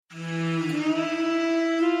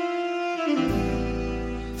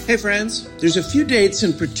Hey friends, there's a few dates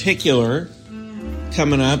in particular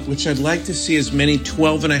coming up which I'd like to see as many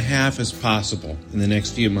 12 and a half as possible in the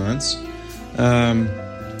next few months.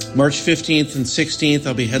 March 15th and 16th,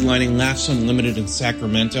 I'll be headlining Laughs Unlimited in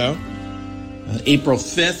Sacramento. April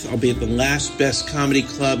 5th, I'll be at the Last Best Comedy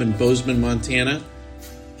Club in Bozeman, Montana.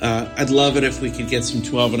 I'd love it if we could get some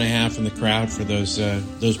 12 and a half in the crowd for those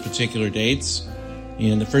particular dates.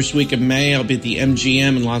 And the first week of May, I'll be at the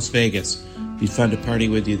MGM in Las Vegas. Be fun to party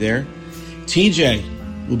with you there.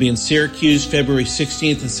 TJ will be in Syracuse February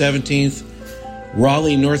 16th and 17th.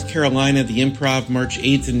 Raleigh, North Carolina, the Improv March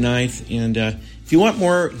 8th and 9th. And if you want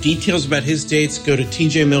more details about his dates, go to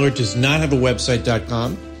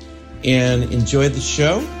tjmillerdoesnothaveawebsite.com and enjoy the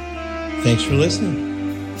show. Thanks for listening.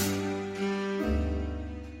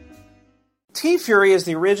 T-Fury is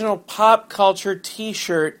the original pop culture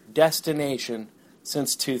T-shirt destination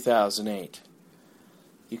since 2008.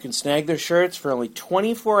 You can snag their shirts for only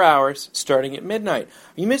 24 hours starting at midnight.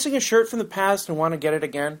 Are you missing a shirt from the past and want to get it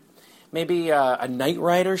again? Maybe a Knight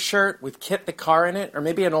Rider shirt with Kit the Car in it, or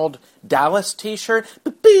maybe an old Dallas T-shirt.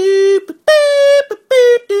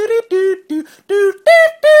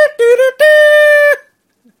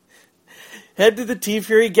 Head to the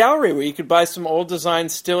T-Fury Gallery, where you could buy some old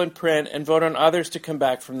designs still in print and vote on others to come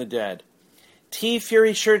back from the dead.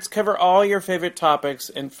 T-Fury shirts cover all your favorite topics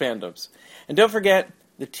and fandoms. And don't forget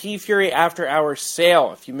the T-Fury After Hours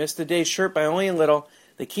sale. If you missed the day's shirt by only a little,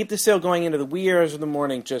 they keep the sale going into the wee hours of the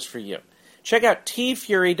morning just for you. Check out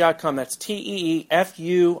tfury.com, that's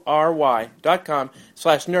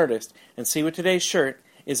TEEFURY.com/Nerdist, and see what today's shirt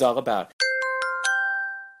is all about.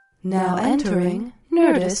 Now entering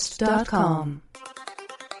Nerdist.com.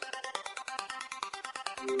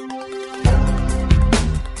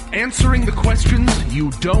 Answering the questions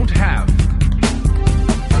you don't have.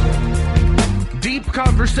 Deep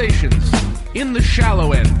conversations in the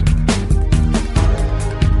shallow end.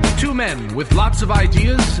 Two men with lots of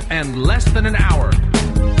ideas and less than an hour.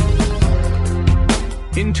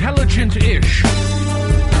 Intelligent-ish.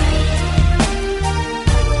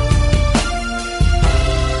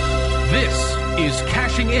 This is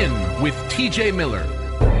Cashing In with TJ Miller.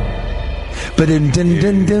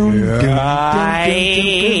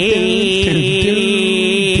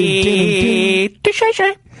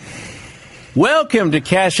 Welcome to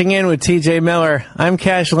Cashing In with TJ Miller. I'm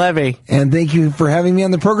Cash Levy. And thank you for having me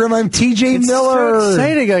on the program. I'm TJ Miller. So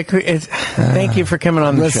exciting. Thank you for coming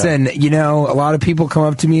on the show. Listen, you know, a lot of people come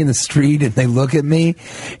up to me in the street and they look at me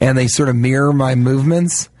and they sort of mirror my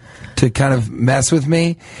movements to kind of mess with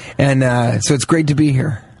me. And so it's great to be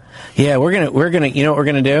here. Yeah, we're gonna. You know what we're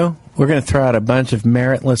gonna do? We're gonna throw out a bunch of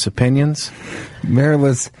meritless opinions.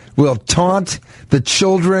 Meritless. We'll taunt the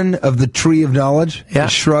children of the tree of knowledge. Yeah, the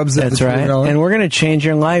shrubs of the tree of knowledge. And we're gonna change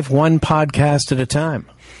your life one podcast at a time.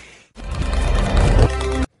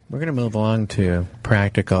 We're gonna move along to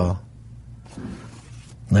practical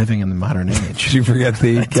living in the modern age. Did you forget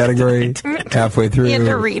the category halfway through? You had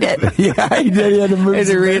to read it. Yeah, he did. He had to move. I had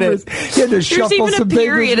to read it. He had to shuffle There's even some a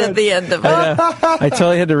period papers at the end of it. I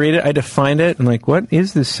totally had to read it. I had to find it. I'm like, what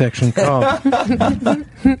is this section called?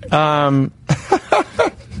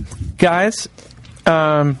 Guys,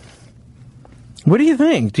 what do you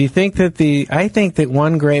think? Do you think that I think that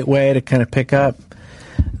one great way to kind of pick up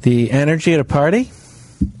the energy at a party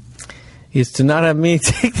is to not have me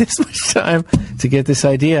take this much time to get this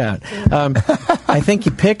idea out. I think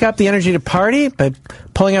you pick up the energy at a party by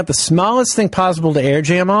pulling out the smallest thing possible to air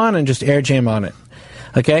jam on and just air jam on it.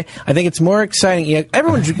 Okay, I think it's more exciting. Yeah,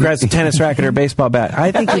 everyone grabs a tennis racket or a baseball bat.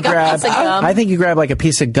 I think you grab like a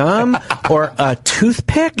piece of gum or a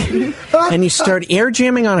toothpick, and you start air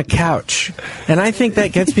jamming on a couch. And I think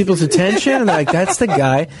that gets people's attention, and they're like, "That's the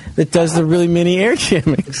guy that does the really mini air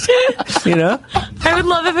jammings." You know? I would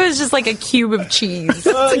love if it was just like a cube of cheese. It's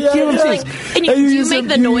a cube of cheese. And you make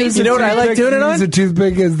the noise. You know what I like doing it on? Use a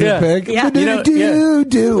toothpick as the pick. Yeah.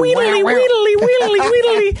 Wheedly,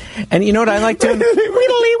 wheedly. And you know what I like doing?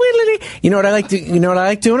 You know what I like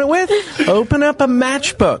doing it with? Open up a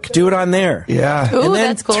matchbook. Do it on there. Yeah. Ooh, and then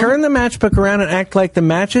that's cool. turn the matchbook around and act like the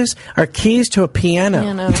matches are keys to a piano.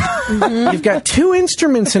 Mm-hmm. You've got two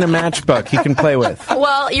instruments in a matchbook you can play with.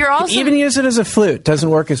 Well, you're also... Even use it as a flute. Doesn't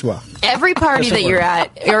work as well. Every party that you're at,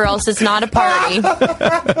 or else it's not a party.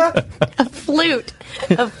 A flute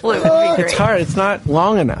would be great. It's hard. It's not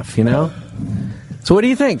long enough, you know? So what do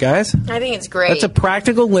you think, guys? I think it's great. That's a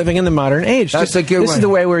practical living in the modern age. That's a good one. This is the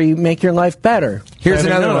way where you make your life better. Here's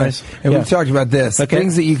another one. And we've talked about this. Okay.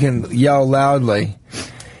 Things that you can yell loudly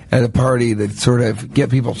at a party that sort of get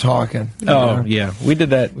people talking. Oh, yeah. We did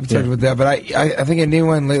that. We talked about that, but I think a new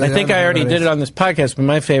one lately. I think I already did it on this podcast, but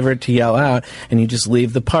my favorite to yell out, and you just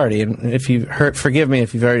leave the party. And if you've heard, forgive me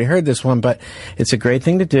if you've already heard this one, but it's a great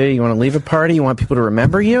thing to do. You want to leave a party, you want people to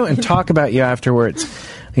remember you and talk about you afterwards.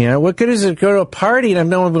 You know, what good is it to go to a party and have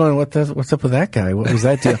no one going, what's up with that guy? What was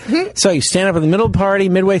that deal? So you stand up in the middle of the party,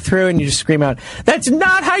 midway through, and you just scream out, "That's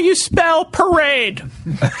not how you spell parade!"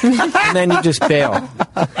 And then you just bail.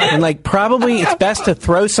 And, like, probably it's best to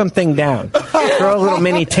throw something down. Throw a little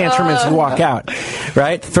mini tantrum as you walk out,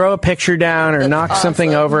 right? Throw a picture down or knock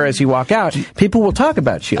something over as you walk out. People will talk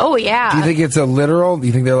about you. Oh, yeah. Do you think it's a literal? Do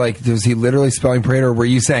you think they're like, was he literally spelling parade, or were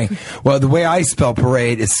you saying, well, the way I spell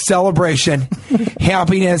parade is celebration,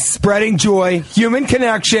 happiness, spreading joy, human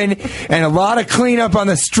connection, and a lot of cleanup on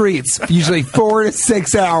the streets, usually 4 to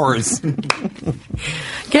 6 hours.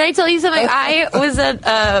 Can I tell you something? I was at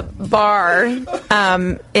a bar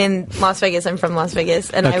in Las Vegas. I'm from Las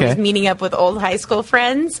Vegas. And I was meeting up with old high school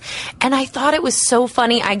friends. And I thought it was so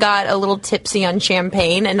funny. I got a little tipsy on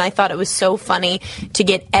champagne. And I thought it was so funny to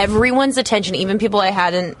get everyone's attention, even people I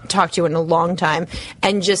hadn't talked to in a long time,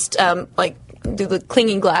 and just, do the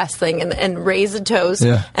clinging glass thing and raise a toast.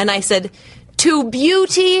 Yeah. And I said, "To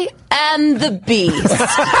Beauty and the Beast."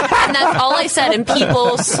 And that's all I said. And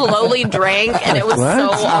people slowly drank, and it was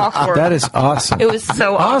so awkward. That is awesome. It was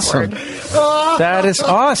so awkward. That is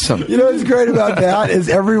awesome. You know what's great about that is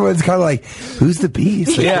everyone's kind of like, who's the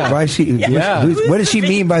beast? Like, yeah. Why is she? Yeah. What does she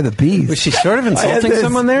mean by the beast? Was she sort of insulting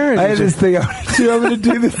someone there? I had this thing. I'm going to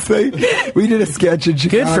do this thing. We did a sketch in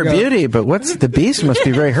Chicago. Good for Beauty, but what's the beast? Must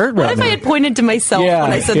be very hurt right What if now. I had pointed to myself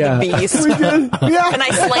when I said the beast? Yeah. And I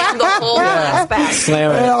slammed the whole glass back.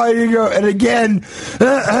 Slam it. Well, you go, and again,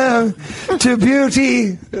 to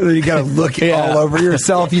Beauty. You got to look all over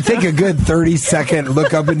yourself. You take a good 30-second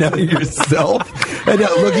look up and down at yourself, and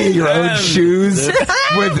looking at your own shoes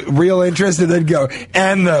with real interest, and then go,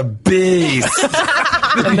 and the beast.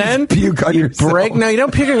 And then puke on yourself. No, you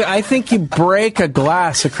don't puke. I think you break a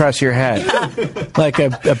glass across your head, like a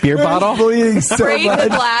beer bottle. Bleeding so Break much. the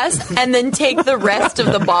glass and then take the rest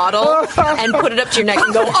of the bottle and put it up to your neck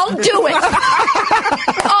and go, "I'll do it.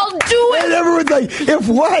 I'll do And it." everyone's like, "If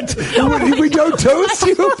what? If we don't toast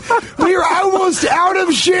you? We're almost out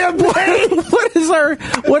of champagne." What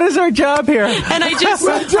is our job here? And I just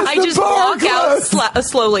bar walk out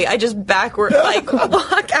slowly. I just backward,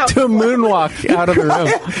 walk out. To a moonwalk out of the room.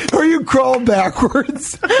 Or you crawl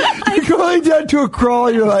backwards. You're going down to a crawl,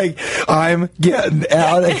 and you're like, "I'm getting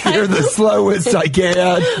out of here the slowest I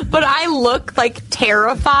can." But I look like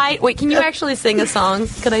terrified. Wait, can you actually sing a song?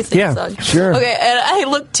 Can I sing a song? Sure. Okay, and I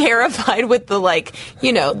look terrified with the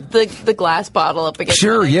the glass bottle up against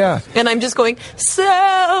Sure, my yeah. And I'm just going,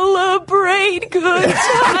 "Celebrate good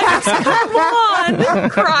times, come on,"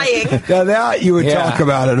 crying. Now that you would talk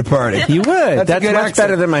about at a party. You would. That's good much accent.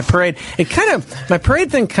 better than my parade. My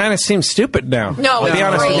parade thing kind of seems stupid now. No, to be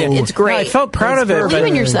honest with you. it's great. No, I felt proud of it. Believe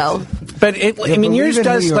in yourself. But yours believe in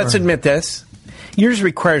does. who you Let's are. admit this. Yours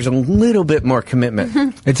requires a little bit more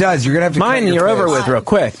commitment. It does. You're gonna have to. Mine, cut your you're over face. with real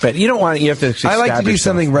quick. But you don't want. You have to. I like to do establish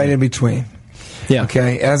something right in between. Yeah.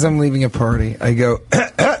 Okay. As I'm leaving a party, I go,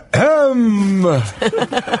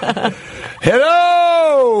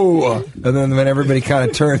 "Hello!" And then when everybody kind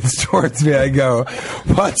of turns towards me, I go,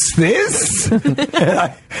 "What's this?"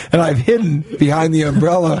 and I've hidden behind the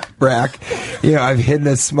umbrella rack. I've hidden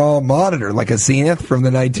a small monitor, like a Zenith from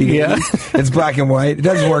the 1980s. Yeah. It's black and white. It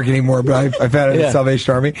doesn't work anymore, but I found it at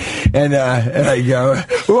Salvation Army. And I go,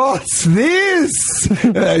 "What's this?"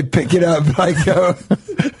 And I pick it up and I go,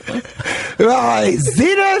 "Why,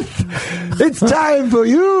 Zenith, it's time for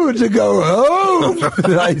you to go home."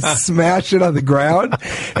 And I smash it on the ground,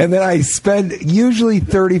 and then I spend usually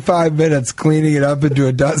 35 minutes cleaning it up into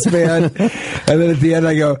a dustpan, and then at the end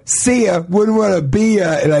I go, "See ya, wouldn't want to be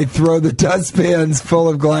ya," and I throw the dustpans full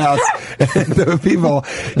of glass at the people.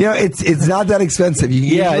 It's not that expensive.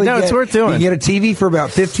 You it's worth doing. You can get a TV for about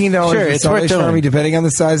 $15 Sure, at it's worth Salvation doing. Army, depending on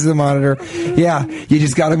the size of the monitor. Yeah, you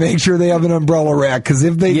just got to make sure they have an umbrella rack, because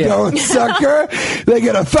if they don't, sucker, they're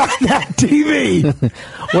going to find that TV.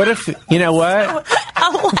 What if, you know what?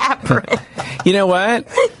 Elaborate. You know what?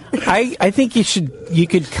 I think you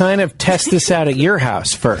could kind of test this out at your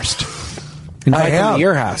house first. Invite them to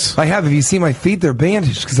your house. I have. If you see my feet, they're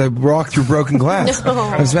bandaged because I walked through broken glass. No.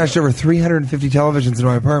 I've smashed over 350 televisions in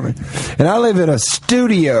my apartment. And I live in a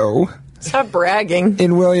studio Stop bragging.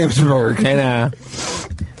 in Williamsburg. And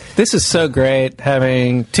this is so great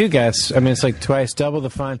having two guests. I mean, it's like twice, double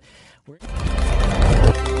the fun.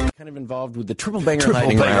 Kind of involved with the Triple Banger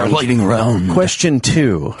lightning round. Question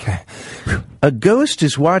 2. Okay. A ghost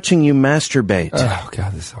is watching you masturbate. Oh,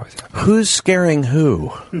 God, this always happens. Who's scaring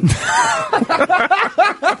who?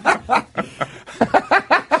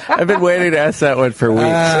 I've been waiting to ask that one for weeks.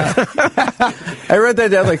 I wrote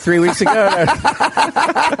that down like 3 weeks ago.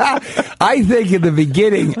 I think in the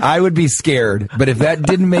beginning I would be scared, but if that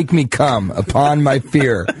didn't make me come upon my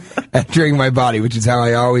fear entering my body, which is how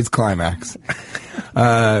I always climax,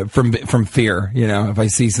 from fear, if I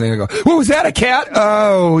see something, I go, "What was that? A cat?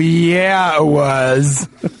 Oh yeah, it was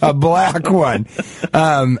a black one."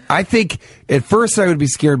 I think at first I would be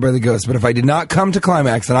scared by the ghost, but if I did not come to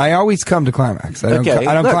climax, and I always come to climax, I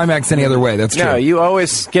don't climax any other way. That's true. No, you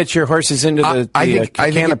always get your horses into the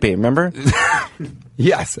canopy. Remember?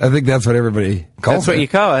 Yes, I think that's what everybody calls it. That's what you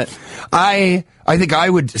call it. I think I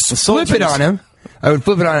would flip it on him. I would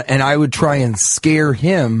flip it on, and I would try and scare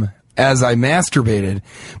him as I masturbated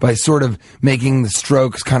by sort of making the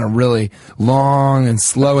strokes kind of really long and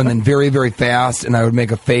slow and then very, very fast, and I would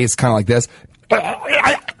make a face kind of like this. Whoa,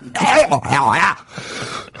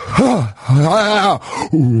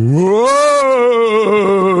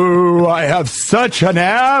 I have such an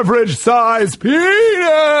average size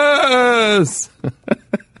penis.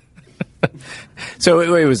 So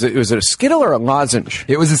wait, was it a Skittle or a lozenge?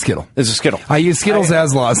 It was a Skittle. It's a Skittle. I use Skittles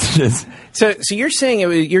as lozenges. So you're saying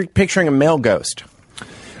you're picturing a male ghost?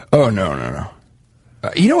 Oh no.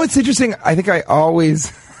 You know what's interesting? I think I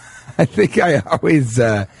always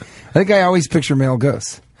picture male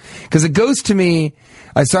ghosts. Because a ghost to me,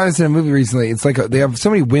 I saw this in a movie recently. It's like they have so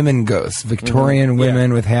many women ghosts, Victorian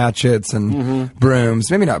women with hatchets and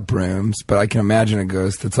brooms. Maybe not brooms, but I can imagine a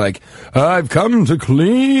ghost that's like, "I've come to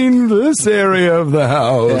clean this area of the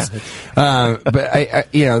house." Yeah. But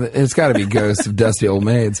it's got to be ghosts of dusty old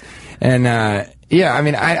maids. And I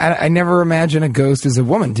never imagine a ghost as a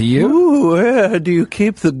woman. Do you? Ooh, where do you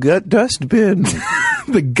keep the gut dustbin?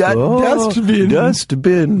 The gut dustbin.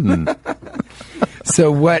 Dustbin.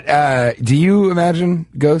 So what, do you imagine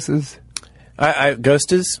ghosts as?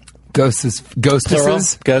 Ghostesses? Ghostesses?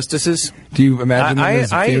 Do you imagine them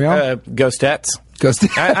as female? Ghostettes.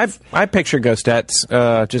 I picture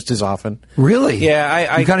ghostettes just as often. Really?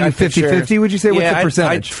 Yeah. You kind of do 50-50, would you say? What's the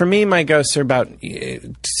percentage? For me, my ghosts are about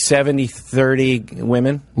 70-30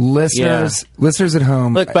 women. Listeners at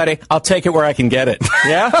home. Look, buddy, I'll take it where I can get it.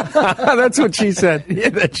 Yeah? That's what she said. Yeah,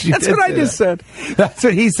 that's what I just said. That's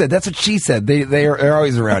what he said. That's what she said. They're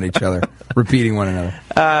always around each other, repeating one another.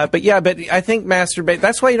 But I think masturbate.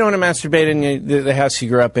 That's why you don't want to masturbate in the house you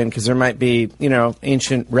grew up in, because there might be,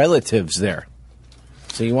 ancient relatives there.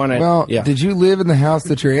 So you want to? Well, did you live in the house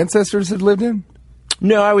that your ancestors had lived in?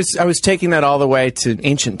 No, I was taking that all the way to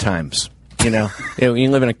ancient times. You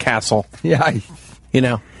live in a castle. Yeah.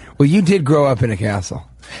 Well, you did grow up in a castle.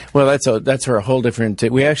 Well, that's a whole different.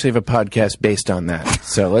 We actually have a podcast based on that.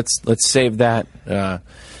 So let's save that.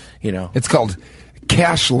 It's called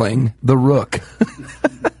Cashling the Rook.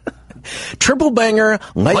 Triple Banger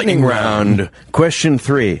lightning round. Question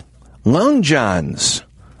 3: Long Johns.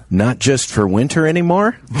 Not just for winter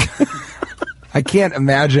anymore? I can't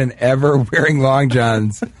imagine ever wearing long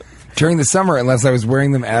johns during the summer unless I was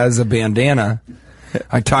wearing them as a bandana.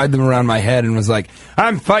 I tied them around my head and was like,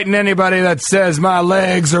 "I'm fighting anybody that says my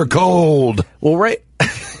legs are cold." Well, right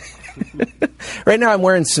now I'm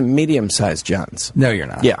wearing some medium-sized johns. No, you're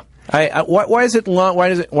not. Yeah. Why is it long?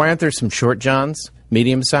 Why aren't there some short johns,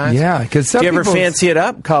 medium-sized? Yeah, because do you ever fancy it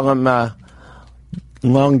up? Call them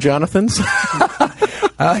Long Jonathans?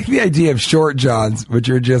 I like the idea of short johns, which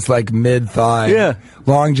are just like mid-thigh. Yeah.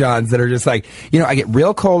 Long johns that are just like, I get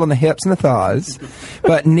real cold on the hips and the thighs,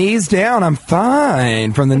 but knees down, I'm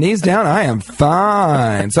fine. From the knees down, I am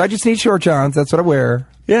fine. So I just need short johns. That's what I wear.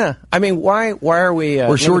 Yeah. I mean, why are we...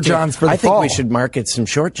 or short johns for the fall. I think we should market some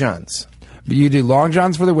short johns. But you do long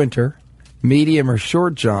johns for the winter, medium or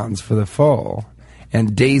short johns for the fall,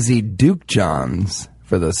 and Daisy Duke johns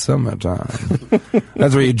for the summertime.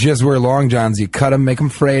 That's where you just wear long johns. You cut them, make them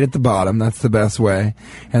frayed at the bottom. That's the best way.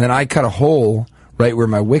 And then I cut a hole right where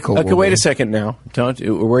my wickle will wait be. a second now.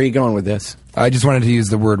 Where are you going with this? I just wanted to use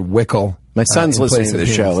the word wickle. My son's listening to the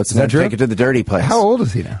show. Let's take it to the dirty place. How old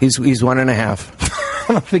is he now? He's 1.5.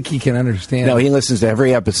 I don't think he can understand. No, he listens to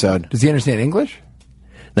every episode. Does he understand English?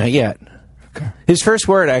 Not yet. Okay. His first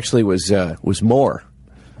word actually was more.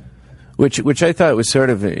 Which I thought was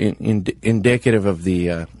sort of indicative of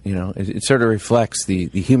the, it sort of reflects the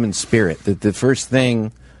human spirit, that the first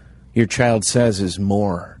thing your child says is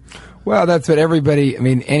more. Well, that's what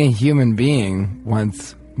any human being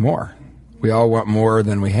wants more. We all want more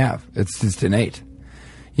than we have. It's just innate.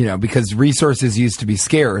 Because resources used to be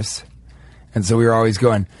scarce, And so we were always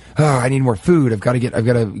going, oh, I need more food. I've got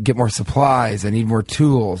to get more supplies. I need more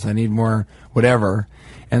tools. I need more whatever.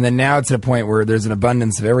 And then now it's at a point where there's an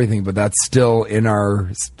abundance of everything, but that's still in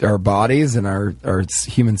our bodies and our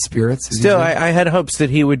human spirits. Still, I had hopes that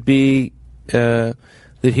he would be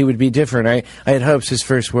different. I had hopes his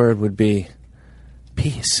first word would be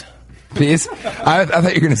peace. Peace? I thought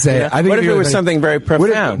you were going to say. Yeah. I think what if it was something very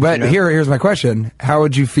profound? But here's my question: how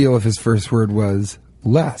would you feel if his first word was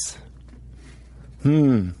less?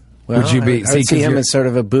 Well, would you be? I would see him as sort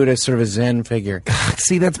of a Buddhist, sort of a Zen figure.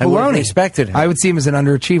 See, that's baloney. I would have respected him. I would see him as an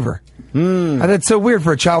underachiever. That's so weird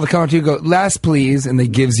for a child to come up to you and go, last please, and they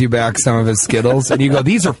gives you back some of his Skittles, and you go,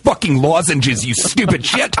 these are fucking lozenges, you stupid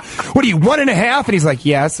shit. What are you, 1.5? And he's like,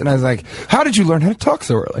 yes. And I was like, how did you learn how to talk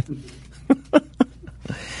so early?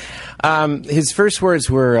 His first words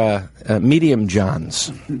were medium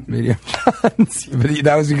Johns. Medium Johns. But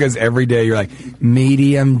that was because every day you're like,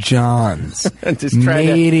 medium Johns.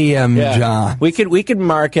 Medium Johns. We could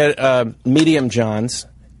market medium Johns,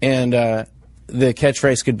 and the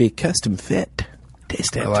catchphrase could be custom fit.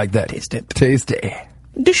 Taste it. I like that. Taste it. Tasty.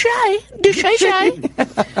 Shy.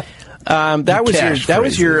 That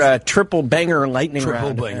was your triple banger lightning Triple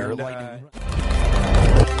round. banger lightning.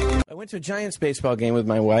 I went to a Giants baseball game with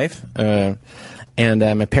my wife, and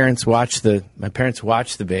my parents watched the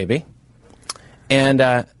baby,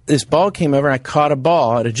 and this ball came over, and I caught a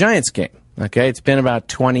ball at a Giants game. Okay, it's been about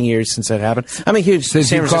 20 years since that happened. I'm a huge San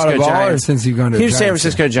Francisco Giants. Or since you've gone to huge San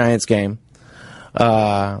Francisco Giants game,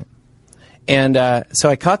 so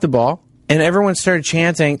I caught the ball, and everyone started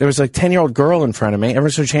chanting. There was like a 10-year-old girl in front of me. Everyone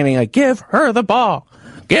started chanting like, "Give her the ball."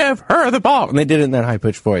 Give her the ball, and they did it in that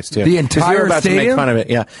high-pitched voice too. The entire we were about stadium? to make fun of it.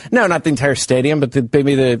 Yeah, no, not the entire stadium, but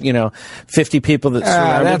maybe the 50 people that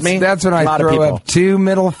surrounded me. That's when I throw up 2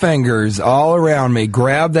 middle fingers all around me.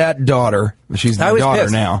 Grab that daughter. She's my daughter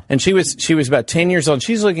pissed. now, and she was about 10 years old.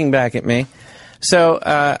 She's looking back at me. So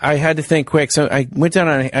I had to think quick. So I went down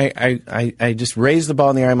and I just raised the ball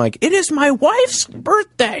in the air. I'm like, it is my wife's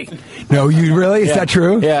birthday. No, you really? Is that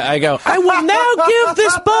true? Yeah, I go, I will now give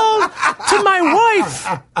this ball to my wife.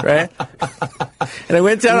 Right? And I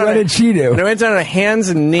went down What did she do? And I went down on hands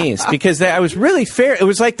and knees because I was really fair. It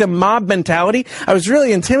was like the mob mentality. I was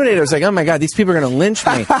really intimidated. I was like, oh my God, these people are going to lynch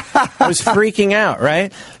me. I was freaking out,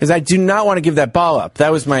 right? Because I do not want to give that ball up.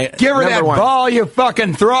 That was my Give her that one. ball, you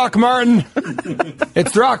fucking Throckmorton.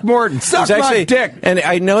 It's Throckmorton. Suck my dick. And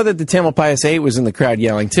I know that the Tamalpais 8 was in the crowd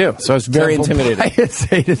yelling too, so I was very intimidated.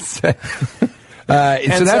 So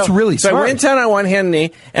that's really smart. So I went down on one hand and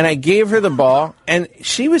knee, and I gave her the ball, and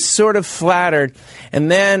she was sort of flattered. And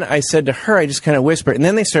then I said to her, I just kind of whispered, and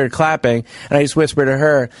then they started clapping, and I just whispered to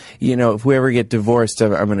her, if we ever get divorced,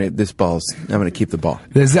 I'm gonna keep the ball.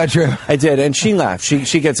 Is that true? I did, and she laughed.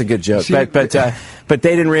 She gets a good joke, but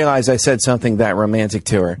they didn't realize I said something that romantic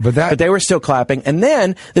to her. But they were still clapping, and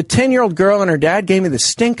then the 10-year-old girl and her dad gave me the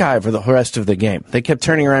stink eye for the rest of the game. They kept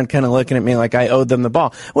turning around, kind of looking at me like I owed them the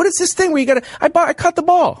ball. What is this thing where I caught the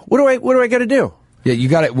ball? What do I got to do? Yeah, you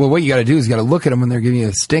got it. Well, what you got to do is you got to look at them when they're giving you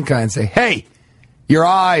a stink eye and say, "Hey, your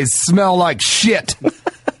eyes smell like shit.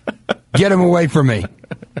 Get them away from me."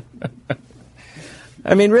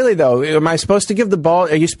 I mean, really though, am I supposed to give the ball?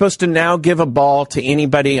 Are you supposed to now give a ball to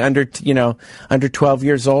anybody under 12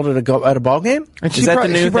 years old at a ball game? Is that the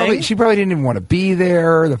new thing? She probably didn't even want to be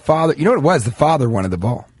there. The father, you know what it was? The father wanted the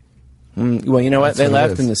ball. Well, you know what? They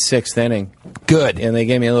left in the 6th inning. Good. And they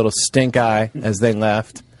gave me a little stink eye as they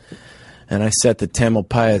left. And I set the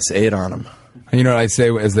Tamalpais 8 on them. You know what I say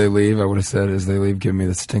as they leave? I would have said as they leave, give me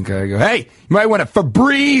the stink eye. I go, hey, you might want to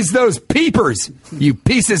Febreze those peepers, you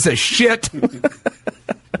pieces of shit.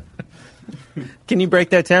 Can you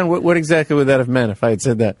break that down? What exactly would that have meant if I had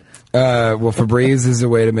said that? Well, Febreze is a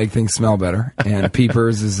way to make things smell better. And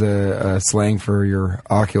peepers is a slang for your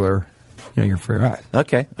ocular, for your eyes.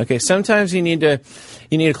 Okay. Sometimes you need a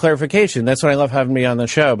clarification. That's why I love having me on the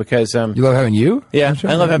show because you love having you? Yeah,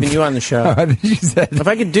 I love having you on the show. If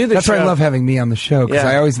I could do the That's show, why I love having me on the show because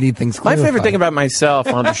I always need things clarified. My favorite thing about myself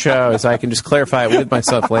on the show is I can just clarify it with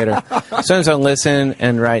myself later. Sometimes I'll listen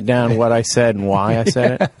and write down what I said and why I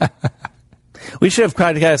said it. We should have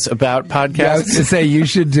podcasts about podcasts. Yeah, I was going to say you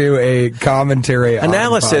should do a commentary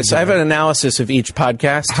analysis. I have an analysis of each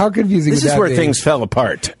podcast. How confusing This would is that where be? things fell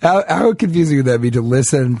apart. How confusing would that be to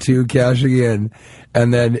listen to Cashing In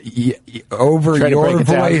and then over your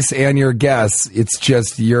voice and your guess, it's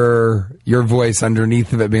just your voice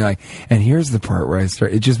underneath of it being like, and here's the part where I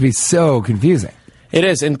start. It'd just be so confusing. It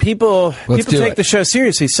is, and people take the show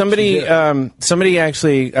seriously. Somebody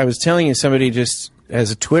actually, I was telling you, somebody just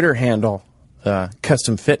has a Twitter handle.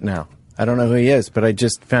 Custom Fit now. I don't know who he is, but I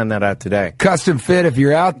just found that out today. Custom Fit, if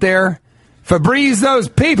you're out there, Febreze those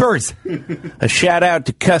peepers. A shout out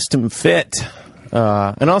to Custom Fit.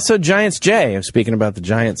 And also Giants J. I'm speaking about the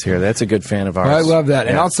Giants here. That's a good fan of ours. I love that.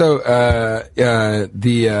 Yeah. And also,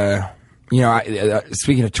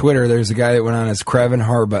 speaking of Twitter, there's a guy that went on as Crevin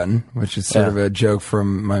Harbutton, which is sort of a joke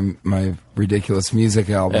from my ridiculous music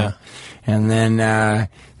album. Yeah. And then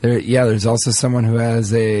there's also someone who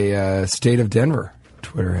has a State of Denver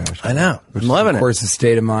Twitter hashtag. I know. Which I'm loving of course, a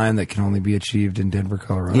state of mind that can only be achieved in Denver,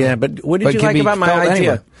 Colorado. Yeah, but what did you like about my idea?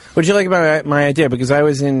 Anywhere. What did you like about my idea? Because I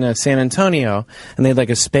was in San Antonio, and they had like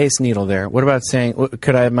a Space Needle there. What about saying,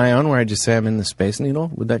 could I have my own where I just say I'm in the Space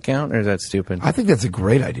Needle? Would that count, or is that stupid? I think that's a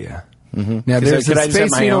great idea. Mm-hmm. Now, there's a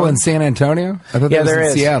Space Needle in San Antonio? I thought that was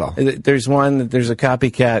in Seattle. There's a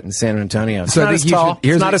copycat in San Antonio. It's So I not as think tall.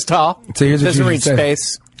 It's not as tall. So here's it what doesn't you reach should say.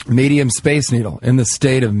 space. Medium Space Needle, in the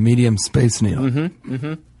state of Medium Space Needle.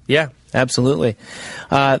 Yeah, absolutely.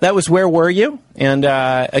 That was Where Were You? And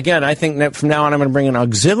again, I think that from now on I'm going to bring an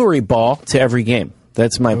auxiliary ball to every game.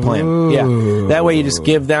 That's my plan. Ooh. Yeah. That way you just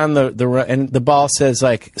give down and the ball says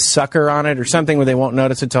like sucker on it or something where they won't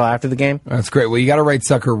notice it until after the game. That's great. Well, you got to write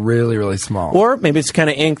sucker really, really small. Or maybe it's kind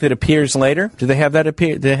of ink that appears later. Do they have that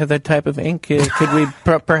Do they have that type of ink? Could we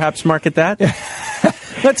perhaps market that?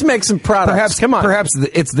 Let's make some products. Perhaps, come on. Perhaps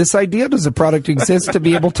it's this idea. Does a product exist to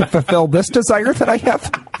be able to fulfill this desire that I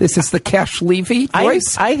have? This is the Cash Levy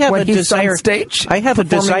voice. I have when a he's desire. on stage. I have a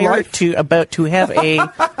desire live. to have a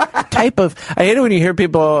type of. I hate it when you hear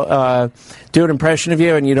people do an impression of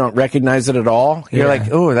you and you don't recognize it at all. You're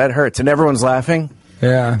like, oh, that hurts, and everyone's laughing.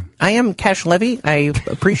 Yeah. I am Cash Levy. I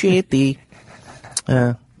appreciate the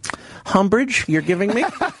umbrage you're giving me.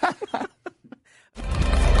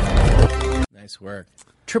 Nice work.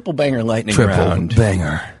 Triple banger lightning round. Triple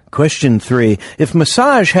banger. Question 3. If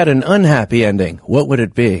massage had an unhappy ending, what would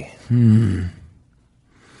it be?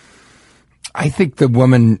 I think the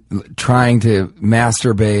woman trying to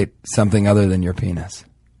masturbate something other than your penis.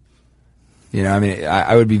 You know, I mean,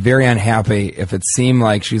 I would be very unhappy if it seemed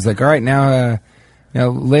like she's like, all right, now,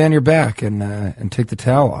 lay on your back and take the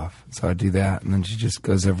towel off. So I'd do that. And then she just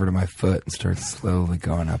goes over to my foot and starts slowly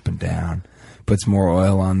going up and down. Puts more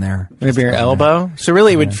oil on there. Maybe your elbow. So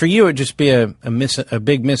really, for you, it would just be a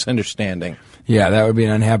big misunderstanding. Yeah, that would be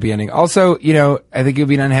an unhappy ending. Also, I think it would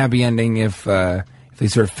be an unhappy ending if they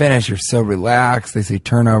sort of finish, you're so relaxed, they say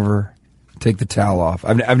turn over, take the towel off.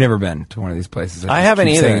 I've never been to one of these places. I haven't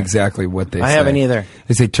either. Saying exactly what they say. I haven't either.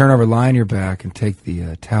 They say turn over, lie on your back, and take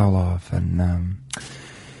the towel off, and I'm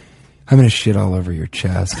going to shit all over your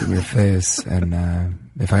chest and your face, and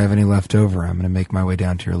if I have any left over, I'm going to make my way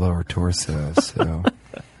down to your lower torso. So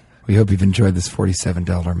we hope you've enjoyed this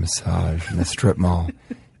 $47 massage in the strip mall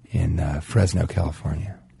in Fresno,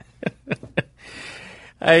 California.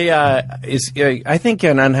 I think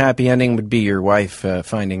an unhappy ending would be your wife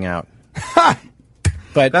finding out.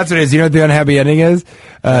 But that's what it is. You know what the unhappy ending is?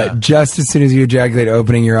 Just as soon as you ejaculate,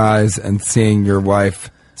 opening your eyes and seeing your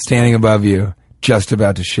wife standing above you, just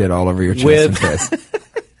about to shit all over your chest and face.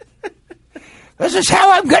 This is how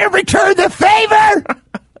I'm going to return the favor!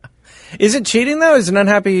 Is it cheating, though? Is an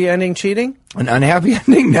unhappy ending cheating? An unhappy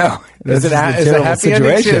ending? No. Is it a happy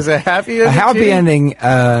ending? Is it a happy ending? A happy ending.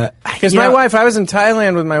 Because my wife, I was in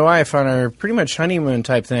Thailand with my wife on our pretty much honeymoon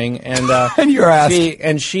type thing, and and you're asked.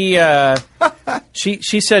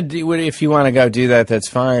 She said, if you want to go do that, that's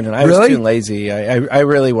fine. And I was too lazy. I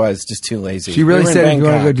really was just too lazy. She really said, if you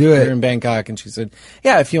want to go do it. We were in Bangkok, and she said,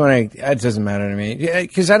 yeah, if you want to, it doesn't matter to me.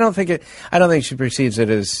 Because I don't think she perceives it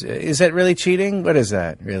as, is that really cheating? What is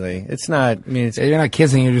that, really? It's not, I mean, you're not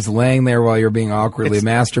kissing, you're just laying there while you're being awkwardly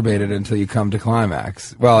masturbated until you come to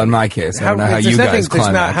climax. Well, in my case, I don't know how you guys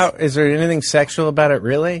climax. Is there anything sexual about it,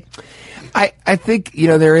 really? I think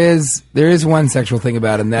there is one sexual thing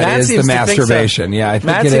about it, and that is the masturbation. Yeah, I think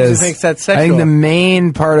Matt it is. Thinks that's sexual. I think the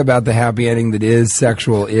main part about the happy ending that is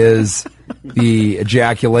sexual is the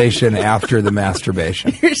ejaculation after the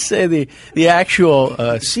masturbation. You're saying the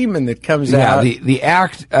actual semen that comes out. Yeah, the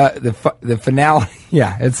act, the finale.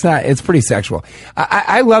 Yeah, it's not. It's pretty sexual.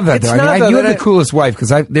 I love that though. I mean, you have the coolest wife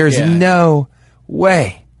because there's no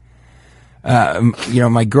way.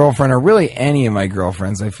 My girlfriend, or really any of my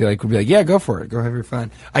girlfriends, I feel like would be like, yeah, go for it. Go have your fun.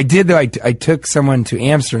 I did, though. I took someone to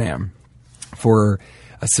Amsterdam for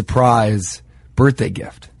a surprise birthday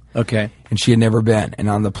gift. Okay. And she had never been. And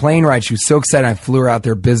on the plane ride, she was so excited. I flew her out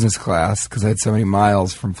there business class because I had so many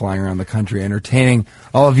miles from flying around the country, entertaining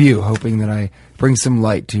all of you, hoping that I bring some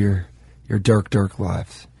light to your dark, dark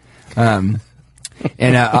lives.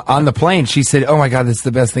 And on the plane, she said, oh, my God, this is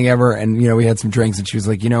the best thing ever. And, we had some drinks, and she was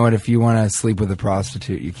like, you know what, if you want to sleep with a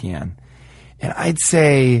prostitute, you can. And I'd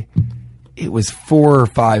say it was 4 or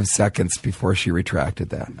 5 seconds before she retracted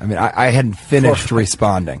that. I mean, I hadn't finished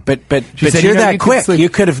responding. But She said, you're you know, that you could quick. sleep- You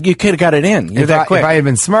could have got it in. You're that quick. If I had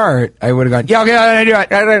been smart, I would have gone, yeah, okay, I do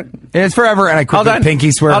it. It's forever. And I All quickly done.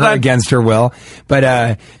 pinky swear All her done. against her will.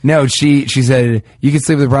 But no, she said, you can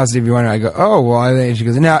sleep with a prostitute if you want. I go, oh, well, I think. She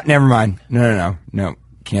goes, no, never mind. No,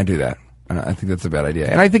 can't do that. I think that's a bad idea.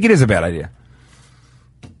 And I think it is a bad idea.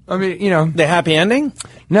 I mean, you know. The happy ending?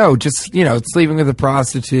 No, just, you know, sleeping with a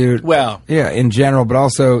prostitute. Well. Yeah, in general, but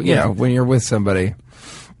also, you know, when you're with somebody.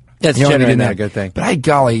 That's You know, generally you did not that. a good thing. But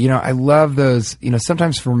golly, you know, I love those. You know,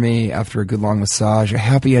 sometimes for me, after a good long massage, a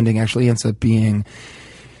happy ending actually ends up being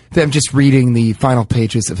them just reading the final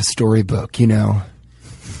pages of a storybook. You know,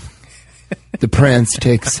 the prince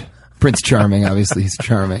takes Prince Charming. Obviously, he's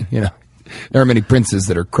charming. You know, there are many princes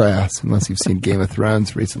that are crass, unless you've seen Game of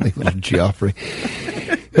Thrones recently, little Joffrey.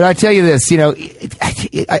 But I tell you this, you know,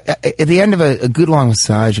 at the end of a good long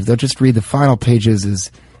massage, if they'll just read the final pages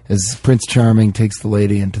as Prince Charming takes the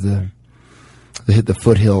lady into the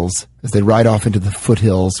foothills, as they ride off into the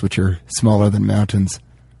foothills, which are smaller than mountains,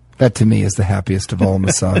 that to me is the happiest of all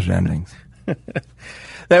massage endings.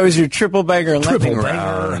 That was your triple banger lightning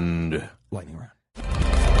Lightning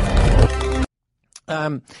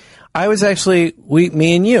round. I was actually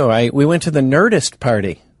me and you. We went to the Nerdist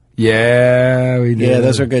party. Yeah, we did. Yeah,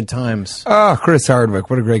 those are good times. Oh, Chris Hardwick,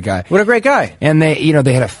 what a great guy. What a great guy. And they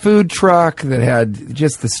had a food truck that had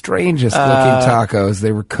just the strangest looking tacos.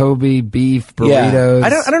 They were Kobe beef burritos. Yeah.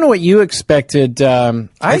 I don't know what you expected. I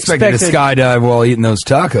expected to skydive while eating those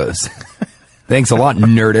tacos. Thanks a lot,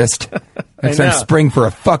 Nerdist. Next time, spring for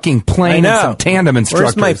a fucking plane and some tandem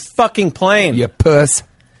instructors. Where's my fucking plane? You puss.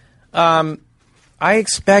 I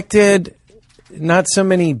expected not so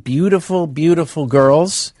many beautiful, beautiful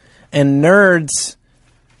girls and nerds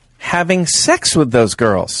having sex with those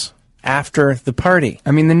girls after the party.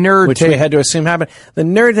 I mean, the nerd which we had to assume happened. The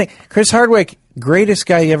nerd thing. Chris Hardwick, greatest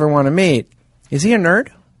guy you ever want to meet. Is he a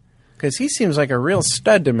nerd? Because he seems like a real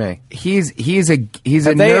stud to me. He's a nerd.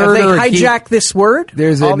 Have they hijacked this word?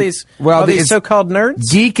 There's all these so-called nerds.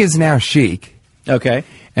 Geek is now chic. Okay,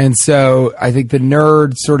 and so I think the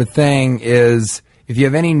nerd sort of thing is, if you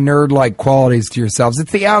have any nerd-like qualities to yourselves,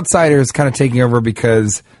 it's the outsiders kind of taking over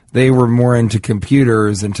because they were more into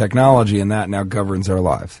computers and technology, and that now governs our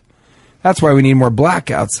lives. That's why we need more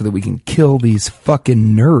blackouts so that we can kill these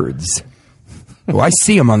fucking nerds. Oh, I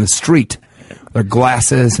see them on the street. Their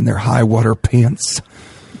glasses and their high-water pants.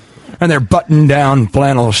 And their button-down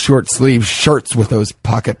flannel short-sleeve shirts with those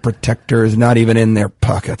pocket protectors not even in their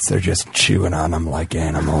pockets. They're just chewing on them like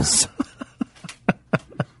animals.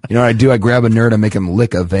 You know what I do? I grab a nerd and make him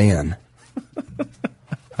lick a van.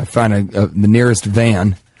 I find the nearest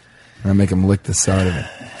van, and I make him lick the side of it.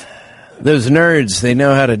 Those nerds, they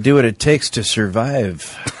know how to do what it takes to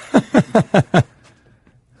survive.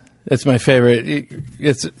 That's my favorite.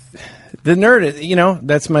 It's the nerd. You know,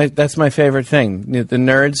 that's my favorite thing. The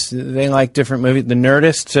nerds, they like different movies. The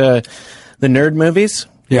Nerdist, the nerd movies.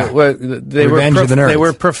 Yeah, Revenge of the Nerds. They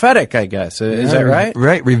were prophetic, I guess. Is that right?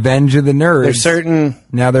 Right, Revenge of the Nerds. There's certain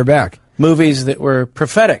now they're back movies that were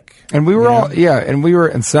prophetic, and we were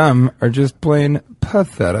and some are just plain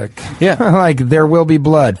pathetic. Yeah, like There Will Be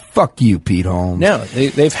Blood. Fuck you, Pete Holmes. No,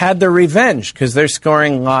 they've had their revenge because they're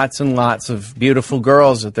scoring lots and lots of beautiful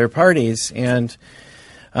girls at their parties, and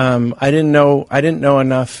I didn't know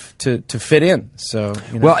enough to fit in. So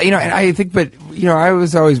well, and I think, but I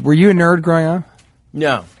was always. Were you a nerd growing up?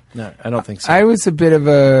 No, I don't think so. I was a bit of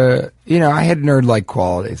I had nerd-like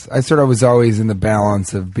qualities. I sort of was always in the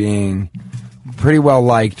balance of being pretty well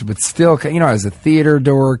liked, but still, I was a theater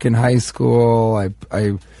dork in high school. I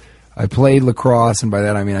played lacrosse, and by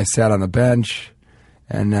that I mean I sat on the bench,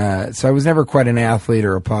 and so I was never quite an athlete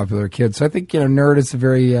or a popular kid. So I think nerd is a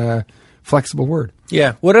very flexible word.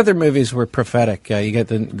 Yeah. What other movies were prophetic? You got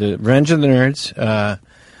the Revenge of the Nerds.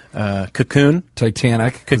 Cocoon.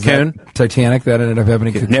 Titanic. Cocoon. Titanic. That ended up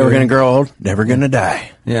happening. Cocoon. Never going to grow old. Never going to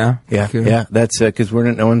die. Yeah. Yeah. Cocoon. Yeah. That's because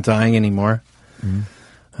no one's dying anymore.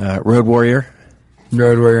 Mm-hmm. Road Warrior.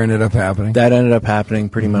 Road Warrior ended up happening. That ended up happening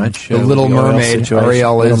pretty much. The Little Mermaid.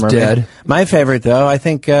 Ariel is dead. My favorite, though, I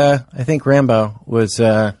think Rambo was.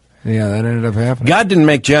 Yeah, that ended up happening. God didn't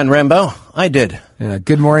make John Rambo. I did. Yeah.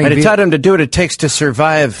 Good Morning. I taught him to do what it takes to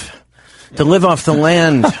survive. To live off the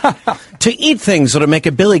land, to eat things that'll make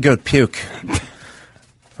a billy goat puke.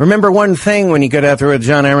 Remember one thing when you get out there with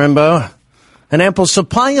John Rambo: an ample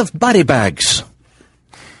supply of body bags.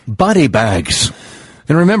 Body bags.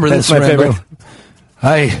 And remember That's this, my Rambo.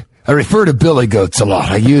 favorite. I refer to billy goats a lot.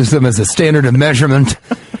 I use them as a standard of measurement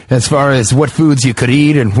as far as what foods you could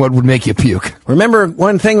eat and what would make you puke. Remember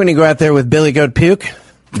one thing when you go out there with billy goat puke?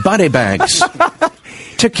 body bags.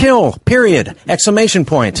 To kill, period, exclamation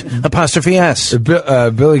point, apostrophe S.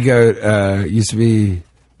 Billy Goat used to be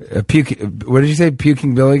a what did you say,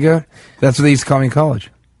 puking Billy Goat? That's what they used to call me in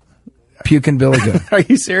college. Puking Billy Goat. Are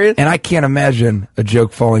you serious? And I can't imagine a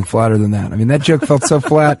joke falling flatter than that. I mean, that joke felt so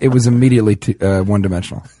flat, it was immediately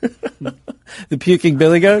one-dimensional. The puking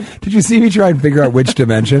Billy Goat? Did you see me try and figure out which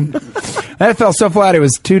dimension? That felt so flat, it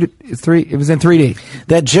was 2 to 3. It was in 3D.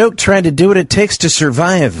 That joke tried to do what it takes to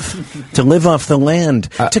survive, to live off the land,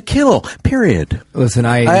 to kill, period. Listen,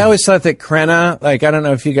 I always thought that Crenna, like, I don't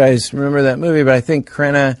know if you guys remember that movie, but I think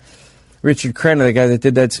Richard Crenna, the guy that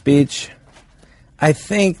did that speech, I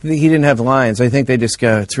think that he didn't have lines. I think they just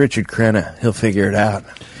go, it's Richard Crenna. He'll figure it out.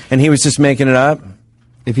 And he was just making it up.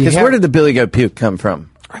 Because where did the Billy Goat puke come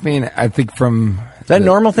from? I mean, I think from... Is that a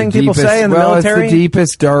normal thing people say in the military? It's the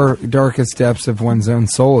deepest, darkest depths of one's own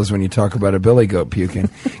soul is when you talk about a Billy Goat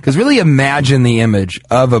puking. Because really imagine the image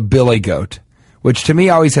of a Billy Goat, which to me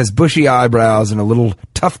always has bushy eyebrows and a little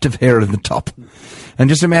tuft of hair at the top. And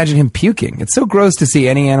just imagine him puking. It's so gross to see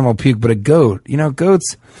any animal puke, but a goat, you know,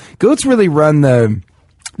 goats really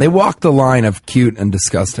they walk the line of cute and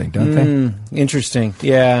disgusting, don't they? Interesting.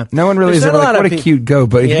 Yeah. No one really is like, what a cute goat.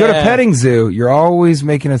 But if you go to petting zoo, you're always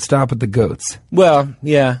making a stop at the goats. Well,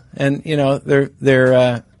 yeah. And, you know,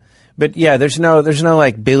 but yeah, there's no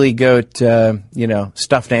like Billy Goat,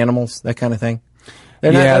 stuffed animals, that kind of thing.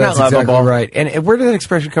 They're not lovable. Exactly right. And where did that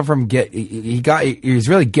expression come from? He's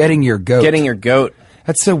really getting your goat. Getting your goat.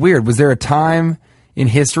 That's so weird. Was there a time in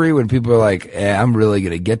history when people were like, I'm really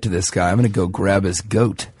going to get to this guy. I'm going to go grab his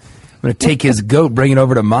goat. I'm going to take his goat, bring it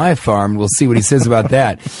over to my farm. We'll see what he says about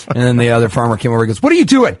that. And then the other farmer came over and goes, what are you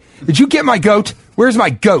doing? Did you get my goat? Where's my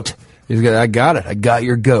goat? He's like, I got it. I got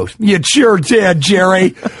your goat. You sure did,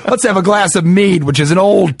 Jerry. Let's have a glass of mead, which is an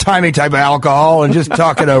old-timey type of alcohol, and just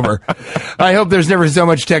talk it over. I hope there's never so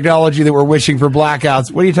much technology that we're wishing for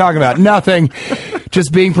blackouts. What are you talking about? Nothing.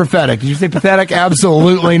 Just being prophetic. Did you say pathetic?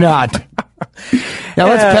 Absolutely not. Now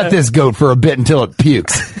let's pet this goat for a bit until it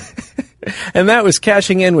pukes. And that was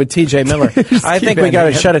Cashing In with TJ Miller. I think we got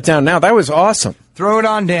to shut it down now. That was awesome. Throw it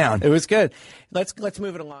on down. It was good. Let's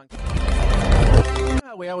move it along.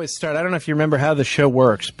 We always start. I don't know if you remember how the show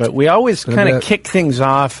works, but we always kind of kick things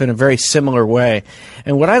off in a very similar way.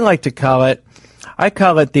 And what I like to call it, I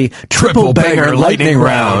call it the Triple Banger Lightning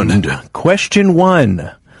Round. Question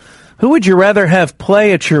 1. Who would you rather have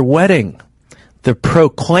play at your wedding? The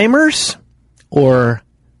Proclaimers or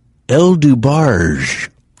El DuBarge?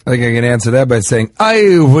 I think I can answer that by saying,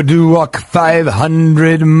 I would walk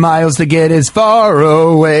 500 miles to get as far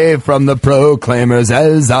away from the Proclaimers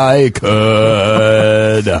as I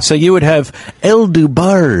could. So you would have El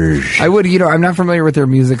DuBarge. I would, I'm not familiar with their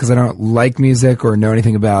music because I don't like music or know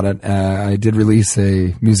anything about it. I did release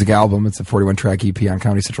a music album. It's a 41-track EP on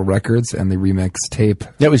Comedy Central Records and the remix tape.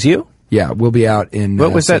 That was you? Yeah, we'll be out in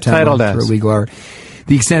What was that titled as? For Legal Art.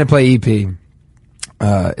 The Extended Play EP.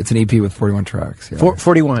 It's an EP with 41 tracks. Yeah.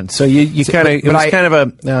 41. So you kind of, it was kind of a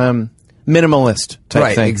minimalist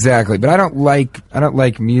type thing. Right, exactly. But I don't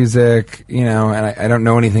like music, and I don't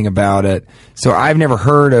know anything about it. So I've never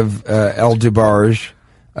heard of El DuBarge,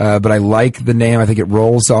 but I like the name. I think it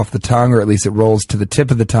rolls off the tongue, or at least it rolls to the tip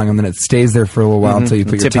of the tongue, and then it stays there for a little while until you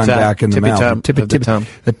put your tongue back in the mouth. Tip of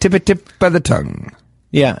the tongue.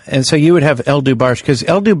 Yeah, and so you would have El DuBarge, because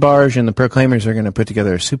El DuBarge and the Proclaimers are going to put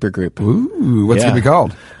together a supergroup. Ooh, what's it going to be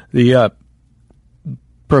called? The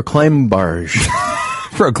Proclaimbarge.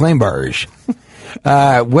 Proclaimbarge.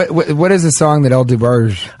 What is the song that El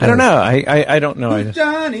DuBarge does? I don't know. I don't know. Who's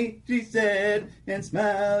Johnny? She said, and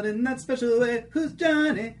smiled in that special way. Who's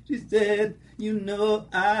Johnny? She said, you know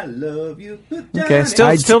I love you. Who's Johnny? Okay,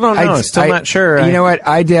 still don't know. Still not sure. You know what?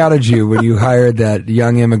 I doubted you when you hired that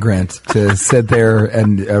young immigrant to sit there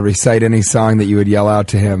and recite any song that you would yell out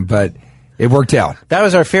to him, but it worked out. That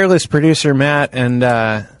was our fearless producer, Matt,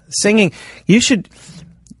 and singing. You should...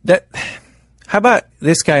 How about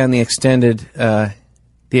this guy on the extended EP?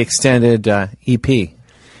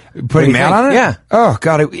 Putting Matt on it? Yeah. Oh,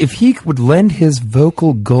 God. If he would lend his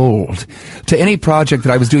vocal gold to any project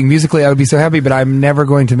that I was doing musically, I would be so happy, but I'm never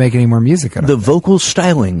going to make any more music out of it. The vocal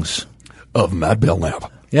stylings of Matt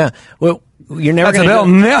Belknap. Yeah. Well, you're never going to... That's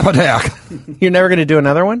a Belknap attack. You're never going to do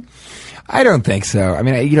another one? I don't think so. I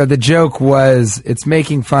mean, the joke was it's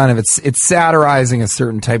making fun of it's satirizing a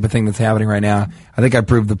certain type of thing that's happening right now. I think I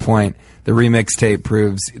proved the point. The remix tape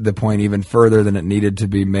proves the point even further than it needed to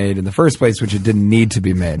be made in the first place, which it didn't need to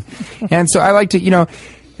be made. And so I like to,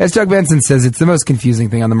 as Doug Benson says, it's the most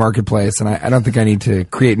confusing thing on the marketplace, and I don't think I need to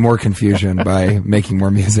create more confusion by making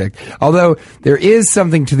more music. Although there is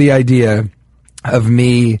something to the idea of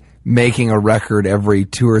me making a record every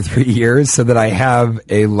 2 or 3 years so that I have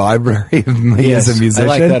a library of me as a musician.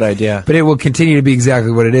 I like that idea. But it will continue to be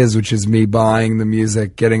exactly what it is, which is me buying the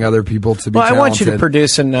music, getting other people to be talented. I want you to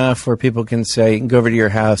produce enough where people can say, you can go over to your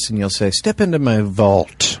house and you'll say, step into my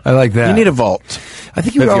vault. I like that. You need a vault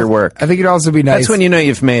of your work. I think it'd also be nice. That's when you know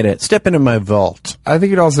you've made it. Step into my vault. I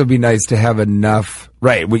think it'd also be nice to have enough.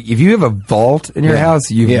 Right. If you have a vault in your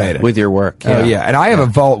house, you've made it. With your work. Oh, yeah. And I have a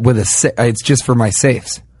vault with it's just for my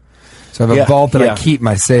safes. So I have a vault that I keep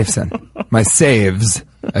my safes in. My saves,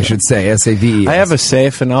 I should say, S-A-V-E. I have a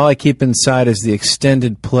safe, and all I keep inside is the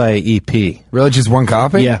extended play EP. Really, just one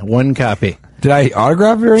copy? Yeah, one copy. Did I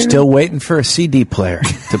autograph it or anything? Still waiting for a CD player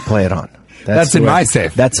to play it on. That's in my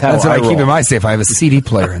safe. That's what I keep in my safe. I have a CD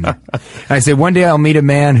player in there. And I say, one day I'll meet a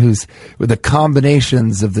man who's with the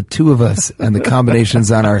combinations of the two of us and the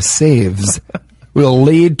combinations on our saves will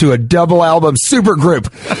lead to a double album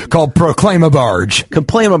supergroup called Proclaim-A-Barge.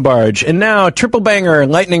 Proclaim-A-Barge. And now, triple banger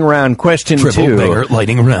lightning round question 2. Triple banger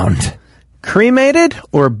lightning round. Cremated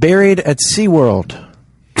or buried at SeaWorld?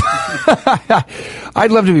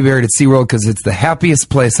 I'd love to be buried at SeaWorld because it's the happiest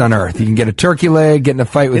place on earth. You can get a turkey leg, get in a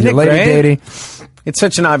fight with your lady dating. It's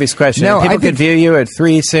such an obvious question. No, people could view you at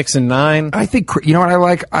 3, 6, and 9. I think, you know what I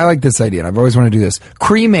like? I like this idea, and I've always wanted to do this.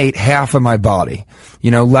 Cremate half of my body,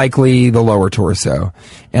 likely the lower torso,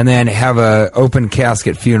 and then have a open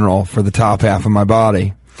casket funeral for the top half of my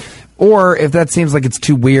body. Or, if that seems like it's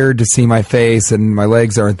too weird to see my face and my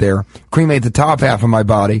legs aren't there, cremate the top half of my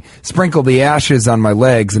body, sprinkle the ashes on my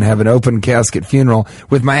legs, and have an open casket funeral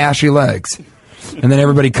with my ashy legs. And then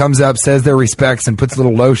everybody comes up, says their respects, and puts a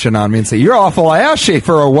little lotion on me and say, "You're awful ashy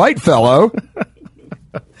for a white fellow."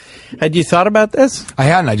 Had you thought about this? I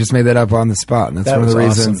hadn't. I just made that up on the spot. And that's one of the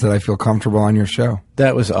reasons that I feel comfortable on your show.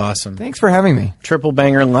 That was awesome. Thanks for having me. Triple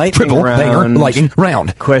banger lightning round. Triple banger lightning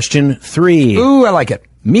round. Question 3. Ooh, I like it.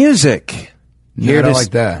 Music. I don't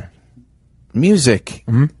like that. Music.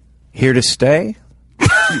 Mm-hmm. Here to stay?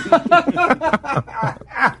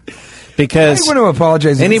 Because I want to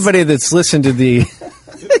apologize. Anybody that's listened to the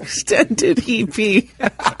extended EP,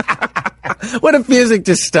 what if music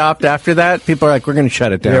just stopped after that? People are like, we're going to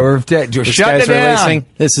shut it down. Yeah, we're shutting it down. Releasing.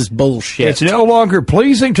 This is bullshit. It's no longer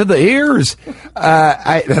pleasing to the ears.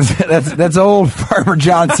 That's old Farmer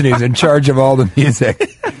Johnson who's in charge of all the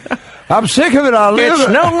music. I'm sick of it. It's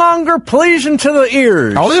no longer pleasing to the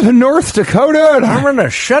ears. I live in North Dakota, and I'm going to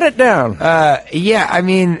shut it down. Yeah, I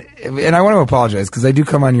mean, and I want to apologize because I do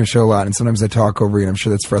come on your show a lot, and sometimes I talk over you, and I'm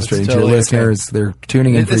sure that's frustrating to your listeners. Okay. They're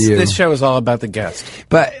tuning in for you. This show is all about the guest.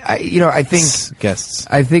 But I think guests.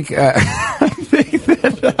 I think that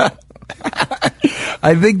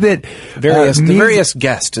the various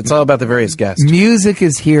guests. It's all about the various guests. Music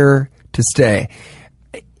is here to stay.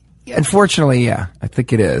 Unfortunately, yeah, I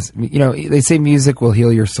think it is. They say music will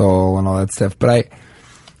heal your soul and all that stuff, but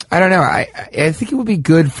I don't know. I think it would be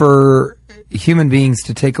good for human beings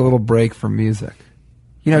to take a little break from music.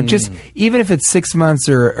 Just even if it's 6 months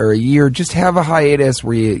or a year, just have a hiatus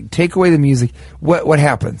where you take away the music. What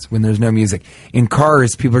happens when there's no music? In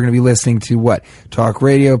cars, people are going to be listening to what? Talk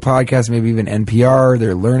radio, podcasts, maybe even NPR.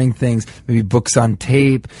 They're learning things, maybe books on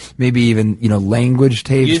tape, maybe even, language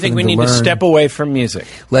tapes. You think we need to step away from music?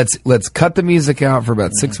 Let's cut the music out for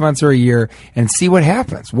about 6 months or a year and see what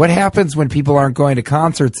happens. What happens when people aren't going to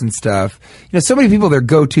concerts and stuff? So many people, their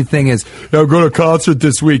go-to thing is, "I'll go to a concert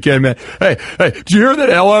this weekend, man. Hey, did you hear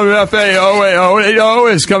that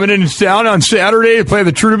LMFAO is coming into town on Saturday to play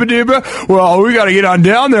the Troubadour? Well, we got to get on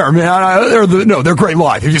down there, man. They're great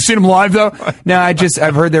live. Have you seen them live, though?" No,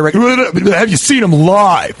 I've heard their Have you seen them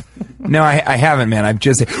live? No, I haven't, man. I've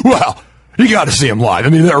just, you got to see them live. I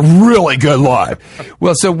mean, they're really good live.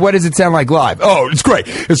 Well, so what does it sound like live? Oh, it's great.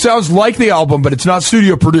 It sounds like the album, but it's not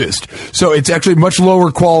studio produced. So it's actually much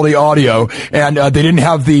lower quality audio, and they didn't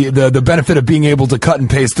have the benefit of being able to cut and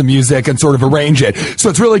paste the music and sort of arrange it. So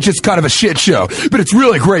it's really just kind of a shit show. But it's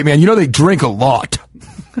really great, man. They drink a lot.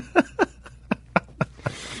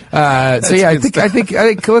 I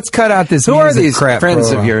think let's cut out this. Who music are these crap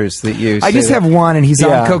friends of yours that you? I just have one, and he's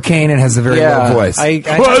on cocaine and has a very low voice. I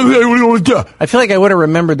feel like I would have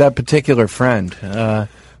remembered that particular friend, but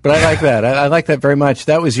I like that. I like that very much.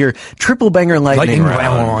 That was your triple banger lightning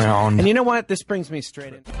round. And you know what? This brings me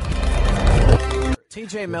straight in.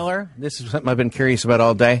 TJ Miller. This is something I've been curious about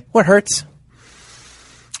all day. What hurts?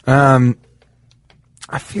 I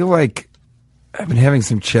feel like I've been having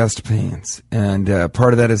some chest pains, and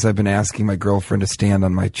part of that is I've been asking my girlfriend to stand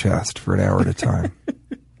on my chest for an hour at a time.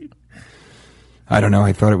 I don't know.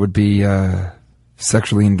 I thought it would be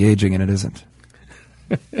sexually engaging, and it isn't.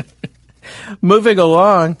 Moving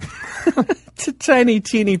along. Tiny,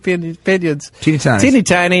 teeny opinions. Teeny tinies. Teeny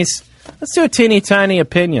tinies. Let's do a teeny tiny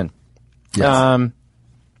opinion. Yes.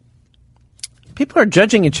 People are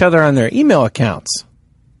judging each other on their email accounts.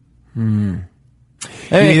 I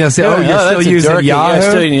mean, they'll say, you're still using Yahoo? Yeah,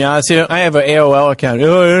 still using Yahoo. I have an AOL account.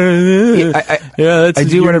 I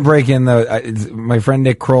do want to break in, though. My friend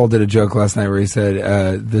Nick Kroll did a joke last night where he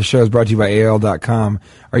said, the show is brought to you by AOL.com.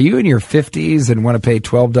 Are you in your 50s and want to pay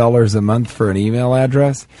 $12 a month for an email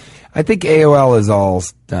address? I think AOL is all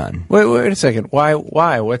done. Wait a second. Why?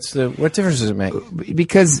 What difference does it make?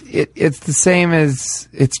 Because it's the same as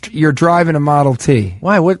you're driving a Model T.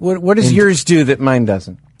 Why? What does yours do that mine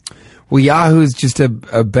doesn't? Well, Yahoo's just a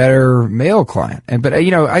better mail client, but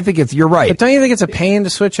I think you're right. But don't you think it's a pain to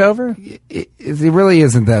switch over? It really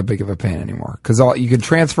isn't that big of a pain anymore because you can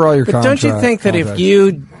transfer all your. But don't you think that if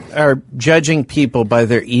you are judging people by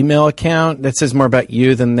their email account, that says more about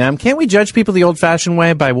you than them? Can't we judge people the old-fashioned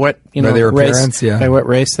way by what by their appearance, by what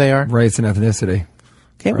race they are, race and ethnicity?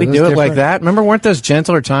 Can't we do it like that? Remember, weren't those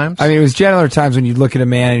gentler times? I mean, it was gentler times when you'd look at a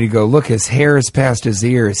man and you go, look, his hair is past his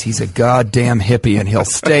ears. He's a goddamn hippie, and he'll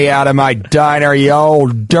stay out of my diner, you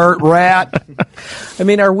old dirt rat. I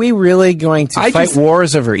mean, are we really going to fight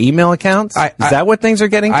wars over email accounts? Is that what things are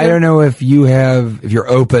getting to? I don't know if you're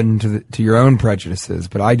open to your own prejudices,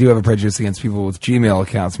 but I do have a prejudice against people with Gmail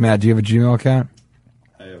accounts. Matt, do you have a Gmail account?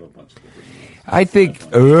 I think,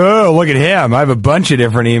 look at him. I have a bunch of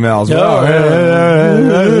different emails.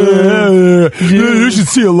 You should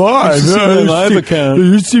see a live. You should see a live account.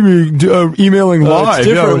 You see me emailing live. It's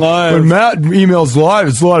different live. When Matt emails live,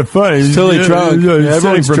 it's a lot of fun. He's totally drunk. He's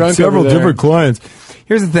sending from several different clients.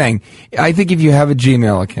 Here's the thing. I think if you have a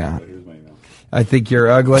Gmail account, I think you're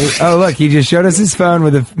ugly. Oh, look, he just showed us his phone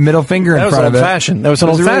with a middle finger in front of it. That was an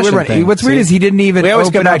old-fashioned thing. What's weird is he didn't even. We always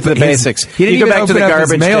go back to the basics. He didn't even go back to the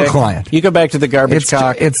garbage mail client. You go back to the garbage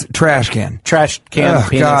cock. It's trash can. Trash can. Oh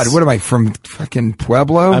God, what am I from? Fucking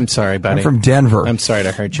Pueblo? I'm sorry, buddy. I'm from Denver. I'm sorry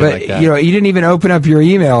to hurt you like that. You didn't even open up your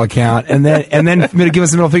email account, and then give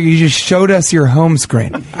us a middle finger. You just showed us your home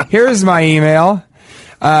screen. Here's my email.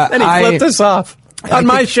 And he flipped us off on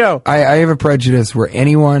my show. I have a prejudice where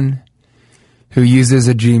anyone who uses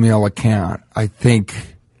a Gmail account, I think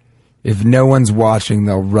if no one's watching,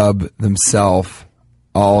 they'll rub themselves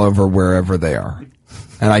all over wherever they are.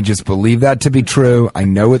 And I just believe that to be true. I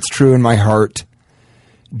know it's true in my heart.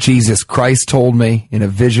 Jesus Christ told me in a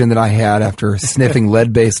vision that I had after sniffing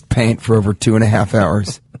lead-based paint for over 2.5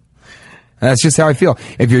 hours. And that's just how I feel.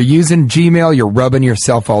 If you're using Gmail, you're rubbing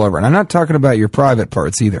yourself all over. And I'm not talking about your private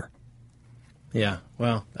parts either. Yeah.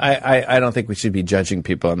 Well, I don't think we should be judging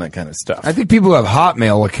people on that kind of stuff. I think people who have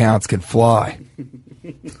Hotmail accounts can fly.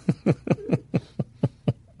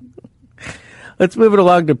 Let's move it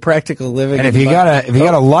along to practical living. And if you got a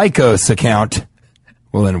Lycos account,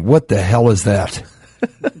 well then what the hell is that?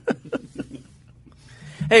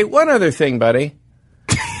 Hey, one other thing, buddy.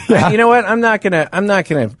 Yeah. You know what? I'm not gonna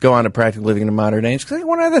go on to practical living in the modern age because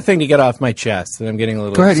one other thing to get off my chest that I'm getting a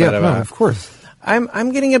little upset about. No, of course.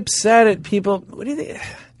 I'm getting upset at people. What do you think?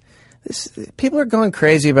 People are going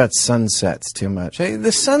crazy about sunsets too much. Hey,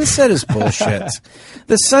 the sunset is bullshit.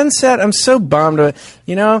 The sunset, I'm so bummed.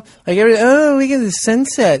 We get the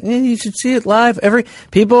sunset. You should see it live.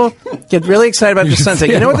 People get really excited about the sunset.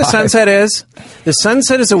 You know what the sunset is? The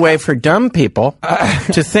sunset is a way for dumb people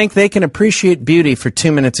to think they can appreciate beauty for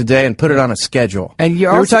 2 minutes a day and put it on a schedule. And we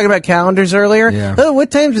were talking about calendars earlier. Yeah. Oh, what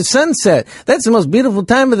time's the sunset? That's the most beautiful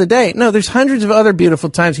time of the day. No, there's hundreds of other beautiful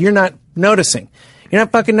times you're not noticing. You're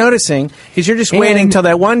not fucking noticing because you're just waiting till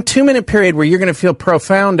that 1 2-minute period where you're going to feel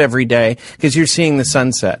profound every day because you're seeing the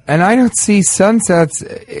sunset. And I don't see sunsets.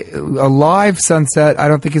 A live sunset, I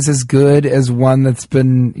don't think is as good as one that's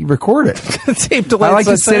been recorded. Taped I like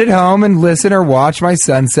to sit at home and listen or watch my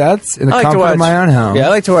sunsets in the comfort of my own home. Yeah, I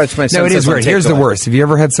like to watch my sunsets. No, it is weird. Here's the worst. Have you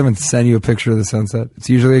ever had someone send you a picture of the sunset? It's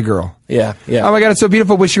usually a girl. Yeah. Oh my God, it's so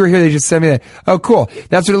beautiful. Wish you were here. They just sent me that. Oh, cool.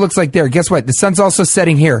 That's what it looks like there. Guess what? The sun's also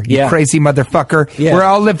setting here. You crazy motherfucker. Yeah. We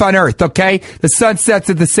all live on Earth, okay? The sun sets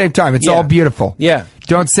at the same time. It's all beautiful. Yeah.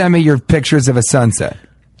 Don't send me your pictures of a sunset.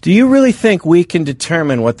 Do you really think we can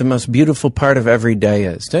determine what the most beautiful part of every day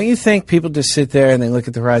is? Don't you think people just sit there and they look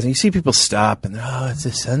at the horizon? You see people stop and, it's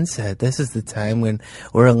a sunset. This is the time when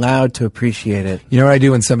we're allowed to appreciate it. You know what I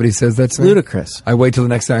do when somebody says that to me? Ludicrous. I wait till the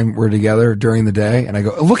next time we're together during the day and I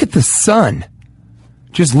go, look at the sun.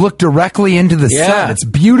 Just look directly into the sun. It's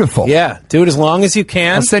beautiful. Yeah. Do it as long as you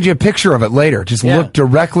can. I'll send you a picture of it later. Just look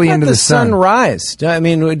directly into the sun. Sunrise. I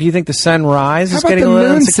mean, do you think the sunrise is getting a little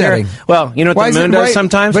moon insecure? setting? Well, you know what the moon does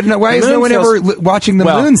sometimes? But why is no one ever watching the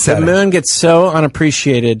moon setting? The moon gets so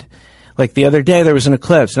unappreciated. Like the other day, there was an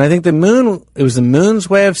eclipse. And I think it was the moon's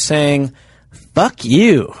way of saying, fuck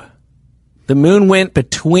you. The moon went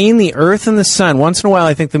between the Earth and the sun. Once in a while,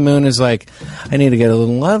 I think the moon is like, I need to get a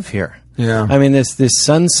little love here. Yeah. I mean, this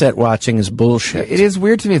sunset watching is bullshit. It is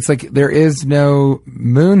weird to me. It's like there is no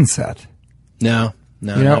moon set. No.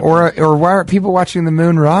 Or why aren't people watching the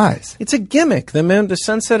moon rise? It's a gimmick. The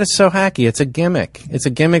sunset is so hacky. It's a gimmick. It's a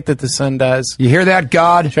gimmick that the sun does. You hear that,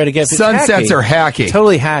 God? Try to get sunsets are hacky.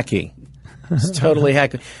 Totally hacky. It's totally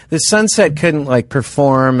hacky. The sunset couldn't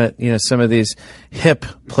perform at some of these hip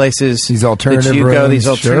places. These alternative that you rooms. go. These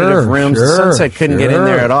alternative rooms. Sure, the sunset couldn't get in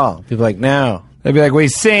there at all. People are like, no. They'd be like, we've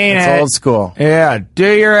seen it's it. Old school. Yeah,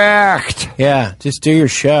 do your act. Yeah, just do your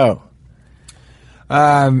show.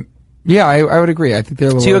 Yeah, I would agree. I think they're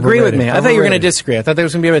a little. So you agree overrated. with me? I thought you were going to diskgree. I thought there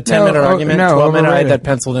was going to be a 10-minute argument. 12-minute. I had that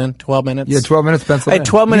penciled in. 12 minutes. Yeah, 12 minutes penciled in. I had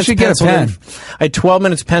 12 minutes penciled in. I had 12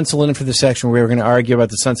 minutes penciled in for the section where we were going to argue about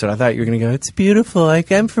the sunset. I thought you were going to go, it's beautiful.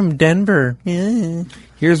 I'm from Denver. Yeah.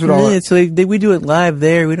 Here's what it's like we do it live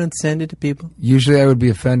there. We don't send it to people. Usually I would be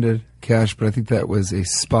offended, Cash, but I think that was a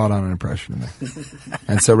spot-on impression of me.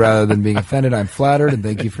 And so rather than being offended, I'm flattered, and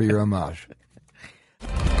thank you for your homage.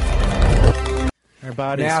 Our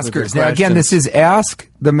bodies Maskers. Now, again, this is Ask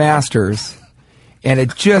the Masters, and I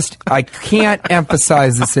can't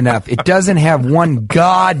emphasize this enough. It doesn't have one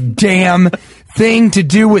goddamn thing to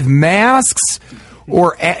do with masks,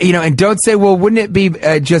 or and don't say, well, wouldn't it be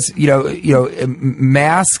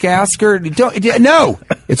mask-asker? No,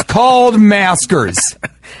 it's called Maskers.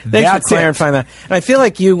 Thanks for clarifying that. And I feel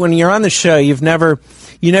like when you're on the show, you never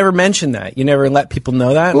mention that. You never let people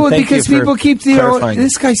know that. Well, because people keep,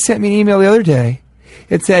 this guy sent me an email the other day.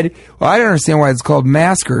 It said, well, I don't understand why it's called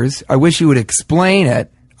Maskers. I wish you would explain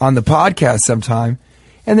it on the podcast sometime.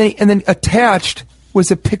 And then attached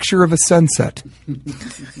was a picture of a sunset.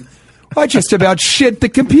 I just about shit the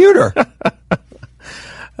computer.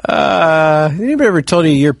 Anybody ever told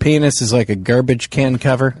you your penis is like a garbage can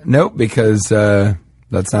cover? Nope, because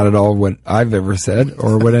that's not at all what I've ever said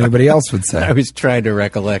or what anybody else would say. I was trying to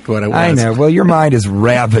recollect what it was. I know. Well, your mind is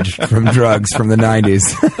ravaged from drugs from the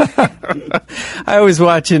 90s. I was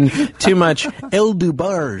watching too much El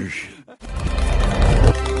Dubarge.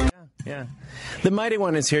 Yeah. The Mighty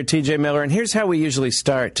One is here, TJ Miller, and here's how we usually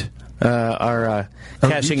start our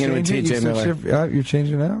cashing in with TJ Miller. You're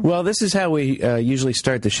changing now? Well, this is how we usually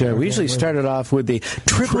start the show. Okay, we usually start it off with the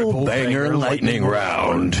Triple Banger Lightning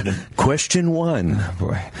Round. Question 1. Oh,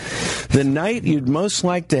 boy. The night you'd most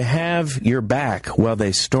like to have your back while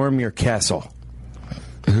they storm your castle.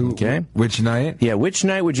 Okay. Which night? Yeah, which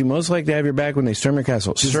night would you most like to have your back when they storm your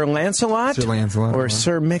castle? Sir Lancelot? Sir Lancelot. Or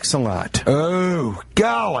Sir Mix-a-Lot? Oh,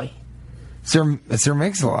 golly. Sir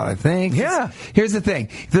Mix-a-Lot, I think. Yeah. Here's the thing.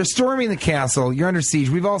 They're storming the castle. You're under siege.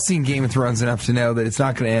 We've all seen Game of Thrones enough to know that it's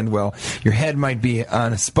not going to end well. Your head might be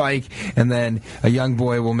on a spike, and then a young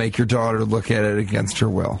boy will make your daughter look at it against her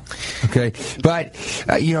will. Okay? But,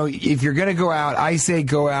 if you're going to go out, I say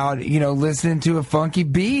go out, listening to a funky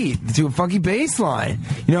beat, to a funky bass line.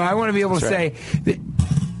 I want to be able to say...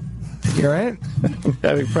 You all right? I'm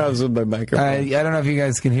having problems with my microphone. I don't know if you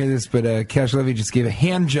guys can hear this, but Cash Levy just gave a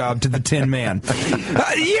hand job to the Tin Man.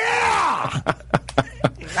 Yeah!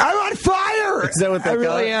 I'm on fire! Is that what they call it?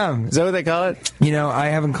 I really am. Is that what they call it? I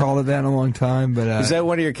haven't called it that in a long time, but... is that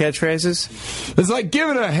one of your catchphrases? It's like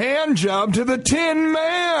giving a hand job to the Tin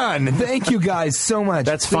Man! Thank you guys so much.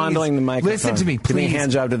 That's please, fondling the microphone. Listen to me, please. Give me a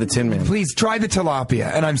hand job to the Tin Man. Please, try the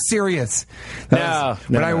tilapia, and I'm serious. When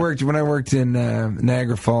I worked in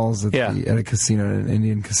Niagara Falls at a casino, an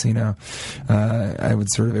Indian casino, I would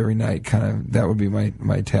sort of every night that would be my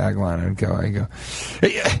tagline. I go,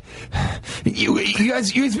 hey, you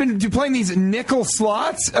guys been playing these nickel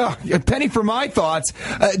slots? A penny for my thoughts,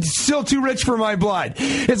 still too rich for my blood.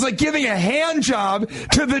 It's like giving a hand job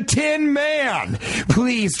to the Tin Man.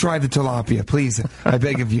 Please try the tilapia, please. I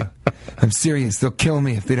beg of you. I'm serious. They'll kill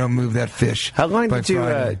me if they don't move that fish. How long did you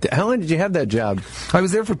have that job? I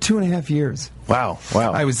was there for 2.5 years. Wow.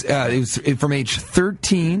 I was it was from age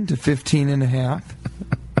 13 to 15 and a half.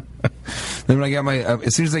 Then when I got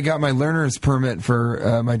as soon as I got my learner's permit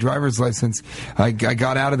for my driver's license, I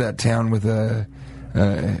got out of that town with a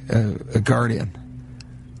guardian.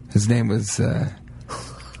 His name was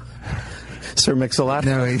Sir Mix-a-Lot.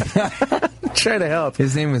 No, try to help.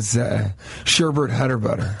 His name was Sherbert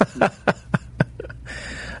Hutterbutter.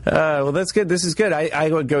 Well, that's good. This is good. I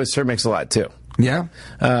would go with Sir Mix-a-Lot too. Yeah.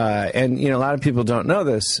 And a lot of people don't know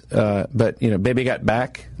this, but Baby Got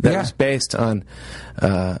Back, that was based on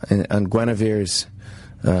Guinevere's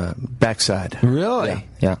backside. Really?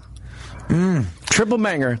 Yeah. Triple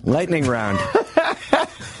banger, lightning round.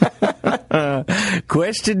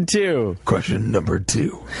 Question 2. Question number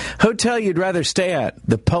 2. Hotel you'd rather stay at,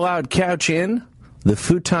 the Pull-Out Couch Inn, the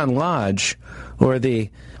Futon Lodge, or the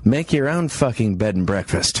make-your-own fucking bed and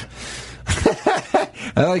breakfast?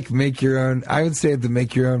 I like make your own. I would say at the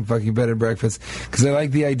make your own fucking bed and breakfast because I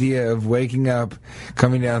like the idea of waking up,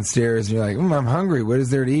 coming downstairs, and you're like, I'm hungry. What is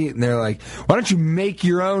there to eat? And they're like, why don't you make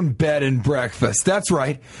your own bed and breakfast? That's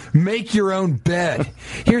right. Make your own bed.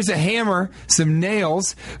 Here's a hammer, some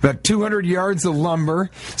nails, about 200 yards of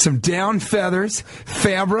lumber, some down feathers,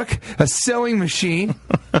 fabric, a sewing machine,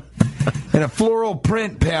 and a floral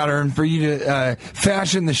print pattern for you to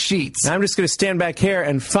fashion the sheets. I'm just going to stand back here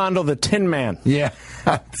and fondle the Tin Man. Yeah.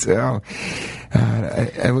 So,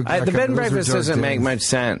 the bed and breakfast doesn't make much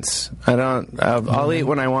sense. I'll eat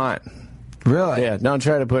when I want. Really? Yeah, don't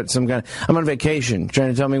try to put some kind of... I'm on vacation. Trying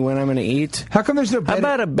to tell me when I'm going to eat? How come there's no bed? How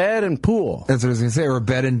about a bed and pool? That's what I was going to say, or a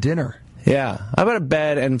bed and dinner. Yeah. How about a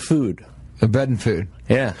bed and food? A bed and food.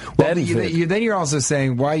 Yeah. Well, then you're also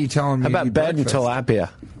saying, why are you telling me... How about bed and tilapia?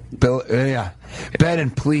 Yeah. Bed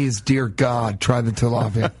and please, dear God, try the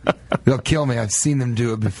tilapia. They'll kill me. I've seen them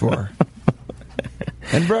do it before.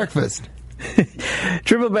 And breakfast.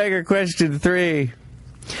 Triple Bagger question 3.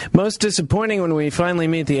 Most disappointing when we finally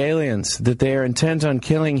meet the aliens, that they are intent on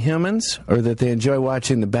killing humans or that they enjoy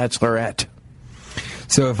watching The Bachelorette?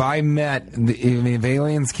 So if I met, if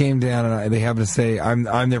aliens came down and they happen to say,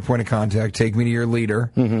 I'm their point of contact, take me to your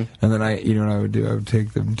leader, and then what I would do? I would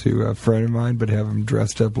take them to a friend of mine, but have them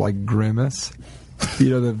dressed up like Grimace.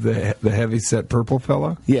 You know, the heavy-set purple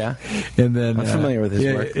fellow? Yeah. And then I'm familiar with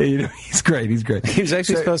his work. He's great. He's great. He was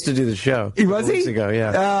actually supposed to do the show. Was he? Weeks ago,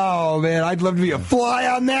 yeah. Oh, man, I'd love to be a fly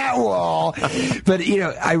on that wall. But,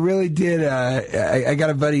 I really did. I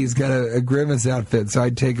got a buddy who's got a Grimace outfit, so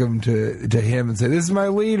I'd take him to him and say, this is my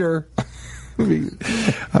leader.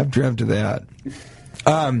 I've dreamt of that.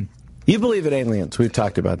 You believe in aliens. We've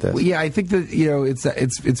talked about this. Well, yeah, I think that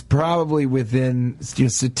it's probably within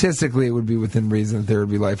statistically it would be within reason that there would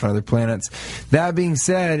be life on other planets. That being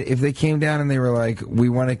said, if they came down and they were like, we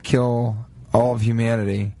want to kill all of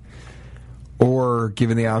humanity, or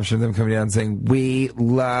given the option of them coming down and saying, we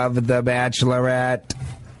love The Bachelorette,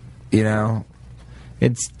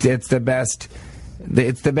 it's the best.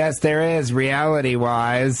 It's the best there is,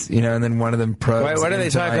 reality-wise, and then one of them probes. Why do they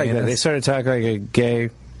talk like that? They sort of talk like a gay...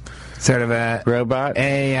 Sort of a robot.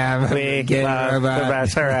 Hey, we love robot.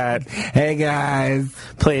 The Bachelorette. Hey guys,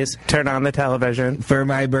 please turn on the television. For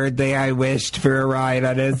my birthday, I wished for a ride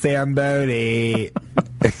on a Zamboni.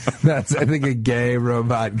 That's, I think, a gay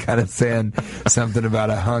robot kind of saying something about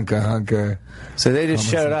a hunka. So they just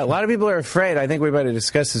showed up. A lot of people are afraid. I think we better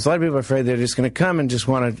discuss this. A lot of people are afraid they're just going to come and just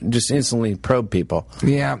want to just instantly probe people.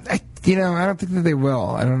 Yeah. I don't think that they will.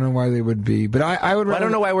 I don't know why they would be. But I would rather... I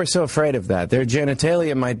don't know why we're so afraid of that. Their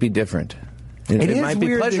genitalia might be different. It might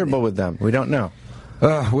be pleasurable with them. We don't know.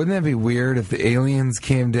 Wouldn't that be weird if the aliens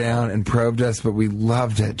came down and probed us, but we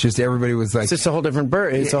loved it? Just everybody was like... It's just a whole different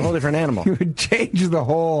bird. It's a whole different animal. It would change the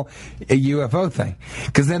whole UFO thing.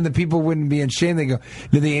 Because then the people wouldn't be in shame. They go,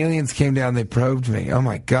 no, the aliens came down, they probed me. Oh,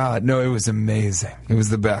 my God. No, it was amazing. It was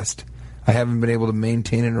the best. I haven't been able to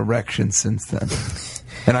maintain an erection since then.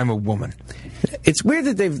 And I'm a woman. It's weird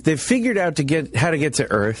that they've figured out how to get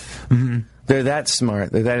to Earth. Mm-hmm. They're that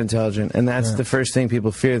smart. They're that intelligent. And that's the first thing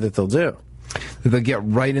people fear that they'll do. That they'll get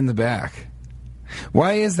right in the back.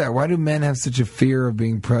 Why is that? Why do men have such a fear of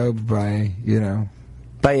being probed by,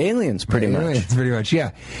 by aliens, pretty much. Aliens, pretty much,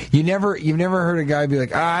 yeah. You've never heard a guy be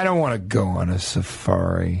like, I don't want to go on a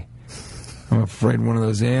safari. I'm afraid one of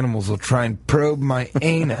those animals will try and probe my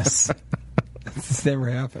anus. This never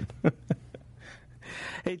happened.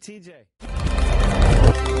 Hey, TJ.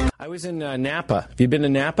 I was in Napa. Have you been to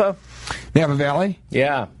Napa? Napa Valley?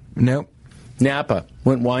 Yeah. Nope. Napa.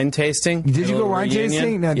 Went wine tasting. Did you go wine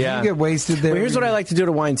tasting? Now, did you get wasted there? Well, here's what I like to do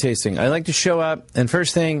to wine tasting. I like to show up, and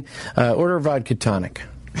first thing, order a vodka tonic.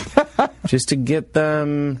 Just to get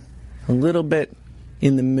them a little bit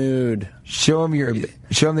in the mood. Show them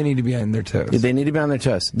they need to be on their toes. They need to be on their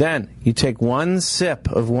toes. Then, you take one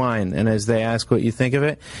sip of wine, and as they ask what you think of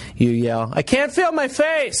it, you yell, I can't feel my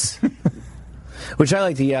face! Which I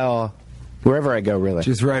like to yell wherever I go, really.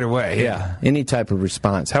 Just right away. Yeah. Any type of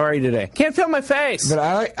response. How are you today? Can't feel my face! But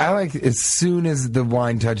I like as soon as the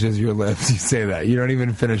wine touches your lips, you say that. You don't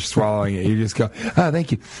even finish swallowing it. You just go, oh,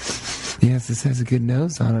 thank you. Yes, this has a good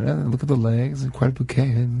nose on it. Look at the legs. Quite a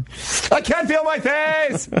bouquet. I can't feel my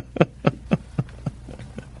face!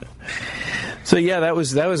 So yeah, that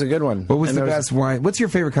was a good one. What was the best wine? What's your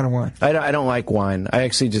favorite kind of wine? I don't like wine. I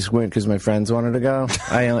actually just went because my friends wanted to go.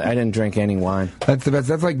 I didn't drink any wine. That's the best.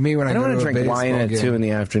 That's like me when I go to a don't want to drink wine at 2 in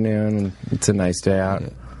the afternoon and it's a nice day out. Yeah.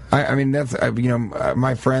 I mean, that's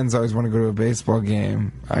my friends always want to go to a baseball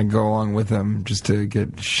game. I go along with them just to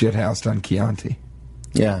get shithoused on Chianti.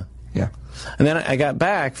 Yeah. Yeah. And then I got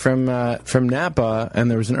back from Napa, and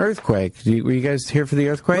there was an earthquake. Were you guys here for the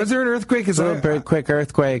earthquake? Was there an earthquake? A little very quick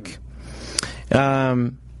earthquake.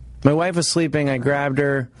 My wife was sleeping. I grabbed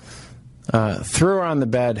her, threw her on the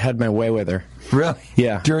bed, had my way with her. Really?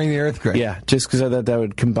 Yeah. During the earthquake? Yeah, just because I thought that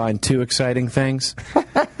would combine two exciting things.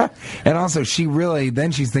 And also, she's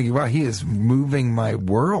thinking, wow, he is moving my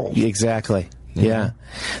world. Exactly. Yeah.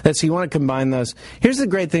 So you want to combine those. Here's the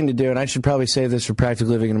great thing to do, and I should probably say this for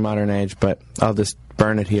Practically Living in a Modern Age, but I'll just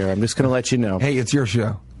burn it here. I'm just going to let you know. Hey, it's your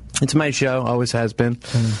show. It's my show. Always has been.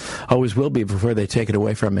 Always will be before they take it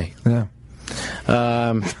away from me.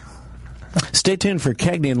 Yeah. Stay tuned for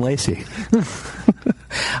Cagney and Lacey.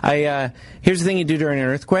 Here's the thing you do during an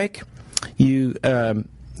earthquake. You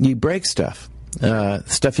break stuff.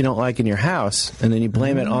 Stuff you don't like in your house, and then you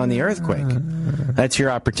blame it on the earthquake. That's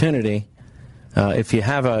your opportunity. If you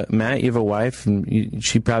have a wife, and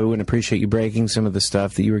she probably wouldn't appreciate you breaking some of the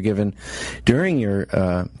stuff that you were given during your,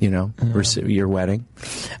 your wedding.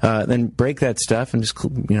 Then break that stuff and just,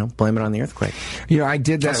 blame it on the earthquake. I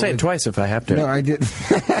did that. I'll say it twice if I have to. No, I did.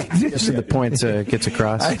 Just so the point gets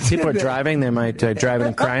across. People are driving; they might driving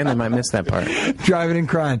and crying. They might miss that part. Driving and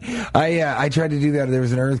crying. I tried to do that. There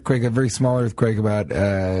was an earthquake, a very small earthquake, about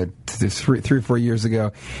 3 or 4 years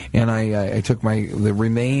ago, and I took the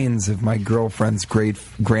remains of my girlfriend's great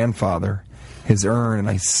grandfather, his urn, and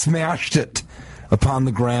I smashed it upon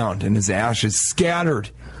the ground, and his ashes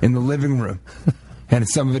scattered in the living room, and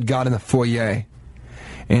some of it got in the foyer.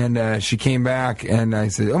 And she came back, and I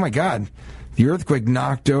said, "Oh my God, the earthquake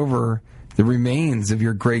knocked over the remains of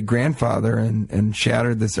your great grandfather and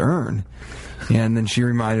shattered this urn." And then she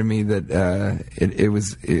reminded me that it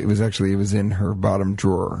was in her bottom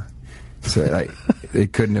drawer. So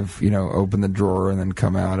it couldn't have, opened the drawer and then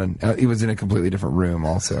come out, and it was in a completely different room.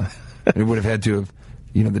 Also, it would have had to have,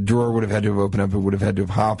 the drawer would have had to have opened up. It would have had to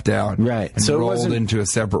have hopped out, right? And so rolled into a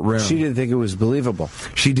separate room. She didn't think it was believable.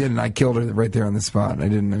 She didn't. I killed her right there on the spot. I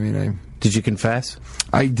didn't. Did you confess?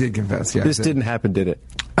 I did confess. Yeah. This didn't happen, did it?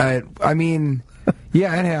 I mean,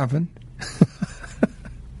 yeah, it happened.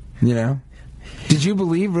 Did you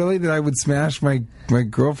believe really that I would smash my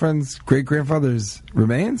girlfriend's great-grandfather's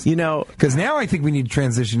remains? Because now I think we need to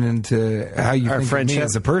transition into how you think of me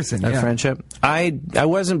as a person. Our friendship. I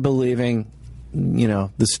wasn't believing, the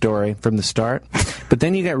story from the start, but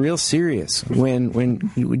then you got real serious. When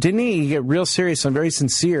didn't you get real serious? I'm very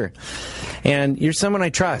sincere, and you're someone I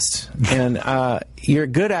trust, and you're a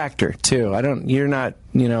good actor too. You're not,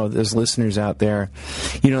 there's listeners out there,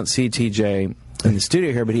 you don't see TJ in the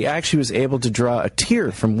studio here, but he actually was able to draw a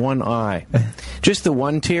tear from one eye. Just the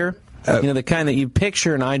one tear. The kind that you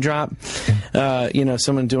picture an eye drop,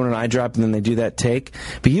 someone doing an eye drop and then they do that take.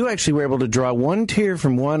 But you actually were able to draw one tear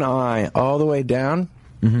from one eye all the way down.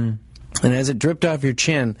 Mm-hmm. And as it dripped off your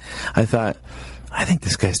chin, I thought, I think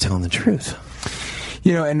this guy's telling the truth.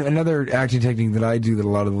 And another acting technique that I do that a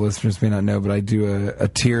lot of the listeners may not know, but I do a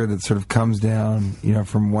tear that sort of comes down,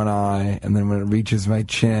 from one eye, and then when it reaches my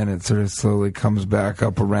chin, it sort of slowly comes back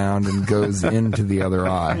up around and goes into the other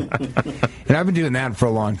eye. And I've been doing that for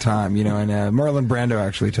a long time, and Marlon Brando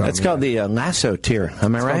actually taught me. That's called the lasso tear,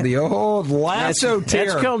 am I right? Called the old lasso tear.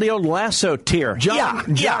 That's called the old lasso tear.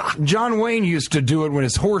 John Wayne used to do it when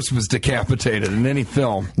his horse was decapitated in any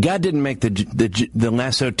film. God didn't make the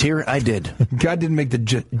lasso tear, I did. God didn't make the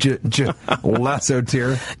lasso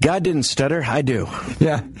tear. God didn't stutter, I do.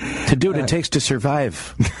 Yeah. To do what it takes to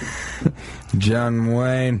survive. John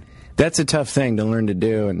Wayne. That's a tough thing to learn to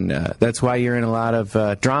do, and that's why you're in a lot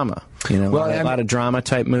of drama. A lot of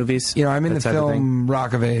drama-type movies. I'm in the film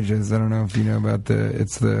Rock of Ages. I don't know if you know about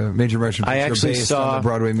it's the Major Motion Picture. I actually saw the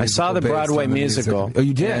Broadway musical. I saw the Broadway musical. Oh,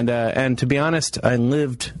 you did? And to be honest, I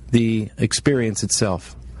lived the experience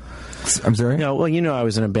itself. I'm sorry? I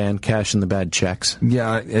was in a band, Cash and the Bad Checks. Yeah,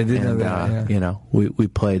 I didn't know that. Yeah. We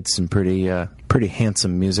played some pretty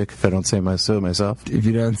handsome music, if I don't say so myself. If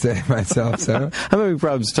you don't say myself, so. I'm having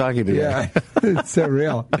problems talking to you. Yeah, it's so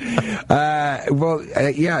real.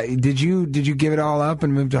 Did you give it all up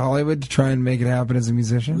and move to Hollywood to try and make it happen as a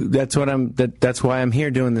musician? That's why I'm here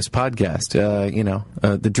doing this podcast.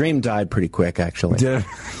 The dream died pretty quick, actually.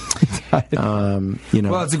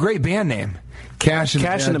 Well, it's a great band name. Cash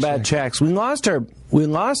and the Bad Checks. We lost our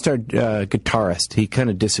guitarist. He kind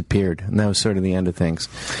of disappeared, and that was sort of the end of things.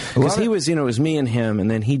 Because he was, it was me and him, and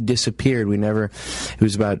then he disappeared. It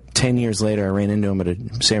was about 10 years later, I ran into him at a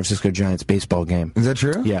San Francisco Giants baseball game. Is that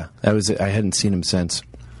true? Yeah. I hadn't seen him since.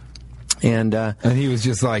 And he was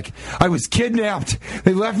just like, I was kidnapped.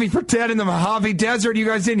 They left me for dead in the Mojave Desert. You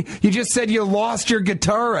guys didn't. You just said you lost your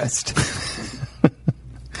guitarist.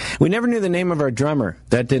 We never knew the name of our drummer.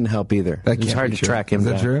 That didn't help either. It was hard to track him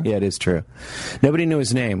down. Is that true? Yeah, it is true. Nobody knew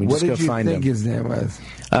his name. We just go find him. What did you think his name was?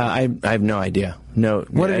 I have no idea. No.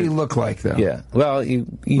 What did he look like, though? Yeah. Well, he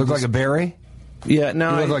looked like a Barry? Yeah,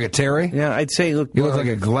 no. He looked like a Terry? Yeah, I'd say he looked like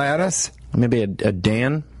a Gladys? Maybe a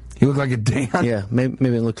Dan? He looked like a Dan? Yeah,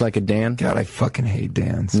 maybe it looked like a Dan. God, I fucking hate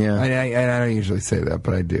Dans. Yeah. I don't usually say that,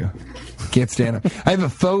 but I do. Can't stand them. I have a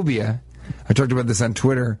phobia. I talked about this on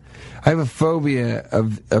Twitter. I have a phobia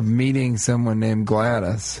of meeting someone named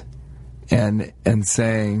Gladys and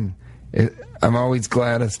saying, I'm always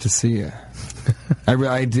Gladys to see you.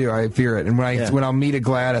 I do. I fear it. And when I'll meet a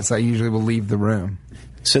Gladys, I usually will leave the room.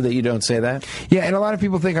 So that you don't say that? Yeah, and a lot of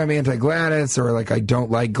people think I'm anti-Gladys or like I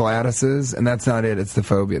don't like Gladyses, and that's not it. It's the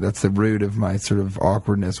phobia. That's the root of my sort of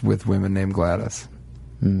awkwardness with women named Gladys.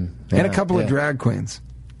 And a couple of drag queens.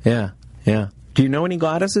 Yeah, yeah. Do you know any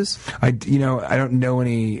Gladyses? I don't know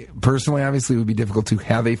any personally. Obviously, it would be difficult to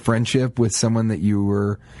have a friendship with someone that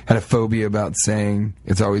you had a phobia about saying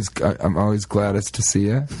I'm always Gladys to see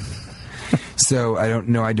you. So I don't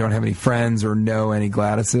know. I don't have any friends or know any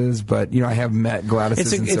Gladyses, but I have met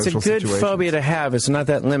Gladyses in social situations. It's a good phobia to have. It's not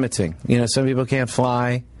that limiting. Some people can't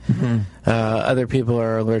fly. Mm-hmm. Other people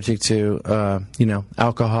are allergic to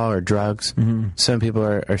alcohol or drugs. Mm-hmm. Some people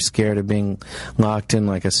are scared of being locked in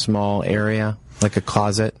like a small area, like a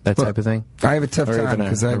closet, that type of thing. I have a tough time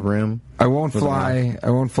because a room. I won't fly.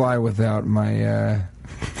 I won't fly without my.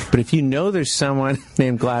 But if you know there's someone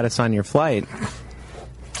named Gladys on your flight,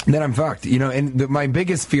 then I'm fucked. And my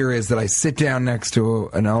biggest fear is that I sit down next to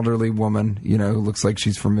an elderly woman, who looks like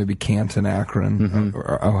she's from maybe Canton, Akron,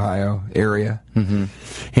 or Ohio area. Mm-hmm.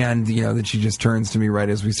 And, that she just turns to me right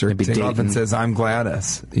as we start to take off and says, I'm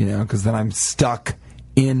Gladys, because then I'm stuck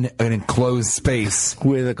in an enclosed space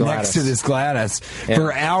with a Gladys next to this Gladys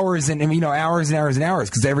for hours and hours and hours and hours.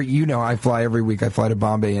 Because I fly every week. I fly to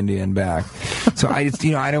Bombay, India, and back. So I just,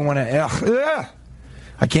 I don't want to.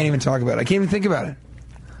 I can't even talk about it. I can't even think about it.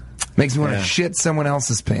 Makes me want to shit someone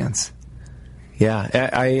else's pants. Yeah,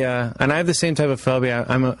 and I have the same type of phobia.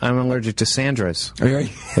 I'm allergic to Sandra's.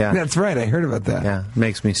 Yeah, that's right. I heard about that. Yeah,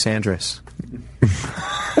 makes me Sandra's.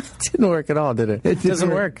 It didn't work at all, did it? It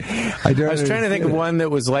doesn't work. I was trying to think of one that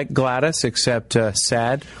was like Gladys, except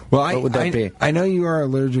sad. Well, what would that be? I know you are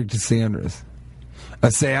allergic to Sandra's.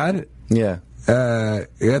 A sad? Yeah. I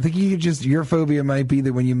think your phobia might be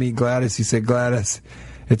that when you meet Gladys, you say, Gladys,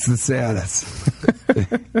 it's the saddest.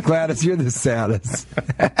 Gladys, you're the saddest.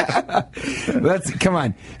 Come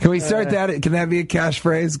on. Can we start that? Can that be a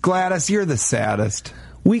catchphrase? Gladys, you're the saddest.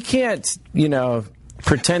 We can't,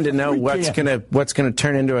 pretend to know what's gonna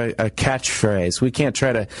turn into a catchphrase. We can't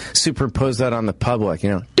try to superimpose that on the public.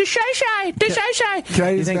 Da-shy-shy, da-shy-shy.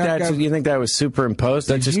 You think that was superimposed?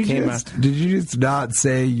 That just came out. Did you just not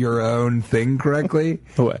say your own thing correctly?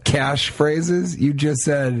 What? Cash phrases? You just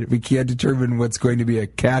said we can't determine what's going to be a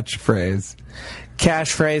catchphrase.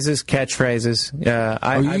 Cash phrases, catchphrases.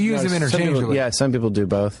 You use them interchangeably. Some people do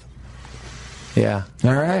both. Yeah.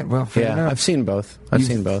 All right. Well, fair enough. I've seen both. You've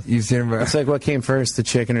seen both. It's like what came first, the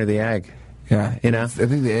chicken or the egg? Yeah. I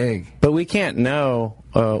think the egg. But we can't know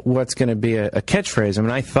what's going to be a catchphrase. I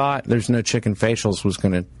mean, I thought there's no chicken facials was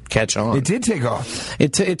going to catch on. It did take off.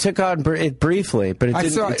 It took on briefly, but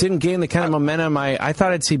it didn't gain the kind of momentum. I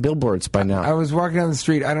thought I'd see billboards by now. I was walking down the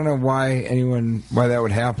street. I don't know why that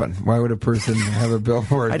would happen. Why would a person have a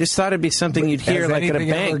billboard? I just thought it'd be something you'd hear like at a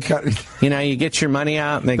bank. You get your money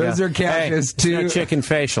out and they Those go, are Cash's no chicken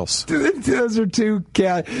facials. Those are two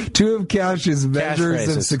of Cash's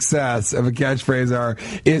measures of success of a catchphrase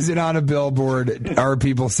is it on a billboard? Are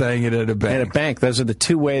people saying it at a bank? At a bank. Those are the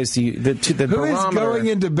two ways. The Who barometer. Is going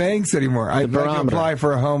into banks anymore? I can apply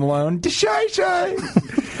for a home loan. Shy.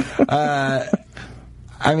 I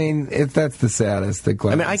mean, if that's the saddest.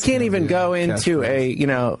 I can't even go into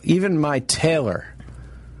even my tailor,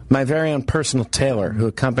 my very own personal tailor who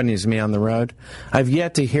accompanies me on the road. I've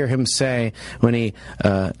yet to hear him say when he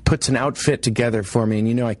puts an outfit together for me,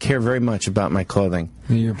 and I care very much about my clothing.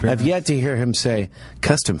 I've yet to hear him say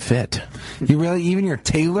custom fit. You really? Even your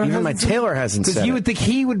tailor? Even my tailor hasn't said it. Because you would think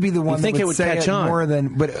he would be the one that would say catch it on. more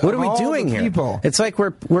than. But what are we doing here? People. It's like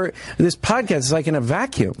we're this podcast is like in a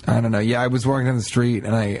vacuum. I don't know. Yeah, I was walking down the street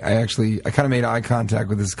and I kind of made eye contact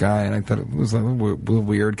with this guy, and I thought it was like a little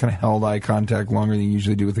weird. Kind of held eye contact longer than you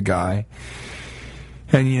usually do with a guy.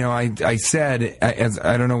 And I said,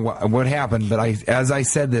 I don't know what happened, but as I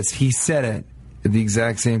said this, he said it. at the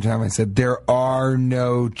exact same time. I said, there are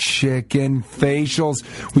no chicken facials.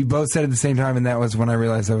 We both said it at the same time, and that was when I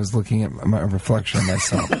realized I was looking at my reflection of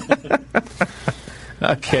myself.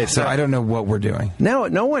 Okay, so I don't know what we're doing.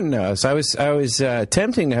 No one knows. I was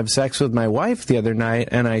attempting to have sex with my wife the other night,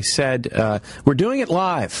 and I said, we're doing it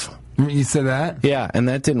live. You said that? Yeah, and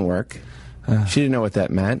that didn't work. She didn't know what that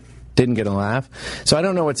meant. Didn't get a laugh. So I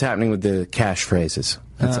don't know what's happening with the cash phrases.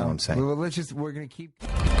 That's all I'm saying. Well, we're going to keep...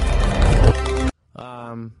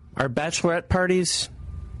 Are bachelorette parties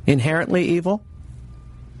inherently evil?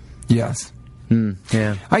 Yes.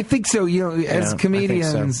 Yeah. I think so. As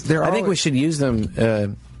comedians, I think we should use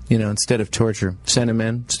them, instead of torture. Send them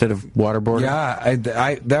in instead of waterboarding. Yeah,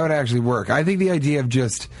 that would actually work. I think the idea of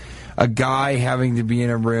just a guy having to be in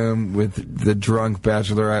a room with the drunk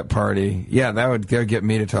bachelorette party, that would get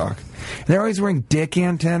me to talk. And they're always wearing dick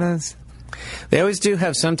antennas. They always do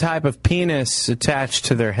have some type of penis attached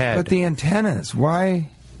to their head. But the antennas, why?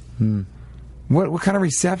 What kind of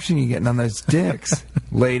reception are you getting on those dicks,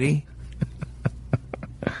 lady?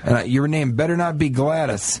 Your name better not be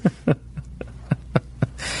Gladys.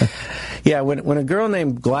 Yeah, when a girl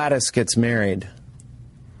named Gladys gets married,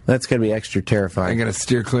 that's going to be extra terrifying. I got to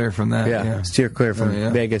steer clear from that. Yeah, steer clear from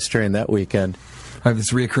Vegas during that weekend. I have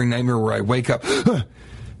this reoccurring nightmare where I wake up,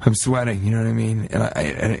 I'm sweating, you know what I mean?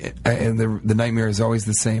 And the nightmare is always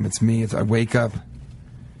the same. It's me. I wake up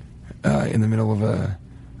in the middle of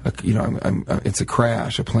it's a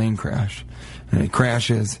crash, a plane crash. And it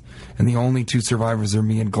crashes, and the only two survivors are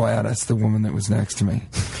me and Gladys, the woman that was next to me.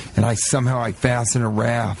 And I fasten a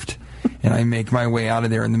raft, and I make my way out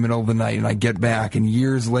of there in the middle of the night, and I get back, and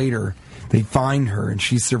years later, they find her, and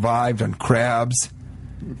she survived on crabs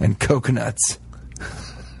and coconuts.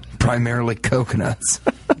 Primarily coconuts.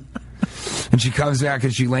 And she comes back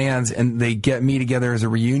and she lands, and they get me together as a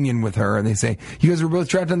reunion with her, and they say, you guys were both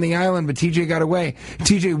trapped on the island, but TJ got away.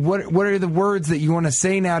 TJ, what are the words that you want to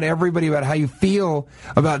say now to everybody about how you feel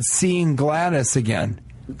about seeing Gladys again?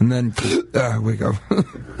 And then, wake up.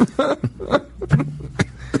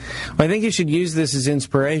 I think you should use this as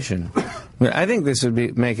inspiration. I think this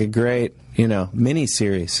would make a great,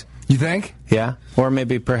 mini-series. You think? Yeah. Or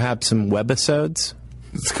maybe perhaps some webisodes.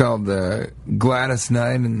 It's called Gladys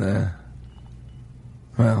Night and the...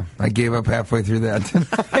 Well, I gave up halfway through that.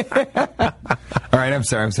 All right, I'm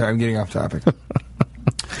sorry. I'm getting off topic.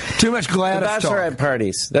 Too much Gladys talk. Bachelorette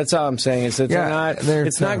parties. That's all I'm saying. Is that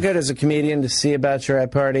it's not good as a comedian to see a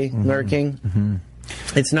bachelorette party lurking. Mm-hmm.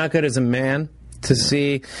 It's not good as a man to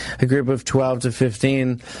see a group of 12 to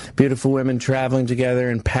 15 beautiful women traveling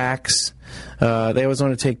together in packs. They always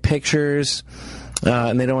want to take pictures.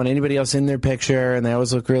 And they don't want anybody else in their picture, and they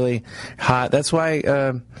always look really hot. That's why,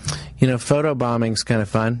 photo bombing's kind of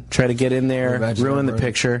fun. Try to get in there, ruin the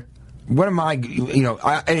picture. One of my,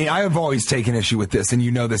 I have always taken issue with this, and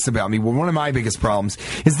you know this about me. Well, one of my biggest problems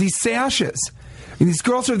is these sashes. And these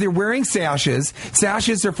girls they're wearing sashes.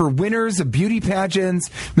 Sashes are for winners of beauty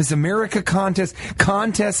pageants, Miss America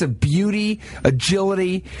contests of beauty,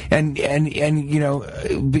 agility, and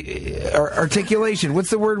articulation.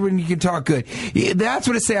 What's the word when you can talk good? That's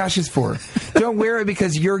what a sash is for. Don't wear it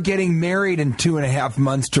because you're getting married in 2.5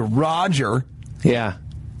 months to Roger. Yeah.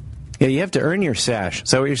 Yeah, you have to earn your sash.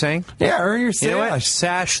 Is that what you're saying? Yeah, earn your sash. You know what?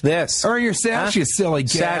 Sash this. Earn your sash, you silly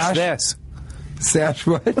gash. Sash this. Sash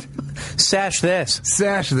what? Sash this.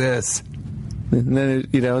 Sash this. And then,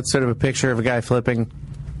 it's sort of a picture of a guy flipping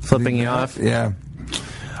you off. Yeah.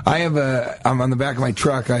 I'm on the back of my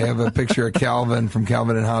truck, I have a picture of Calvin from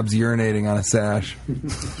Calvin and Hobbes urinating on a sash.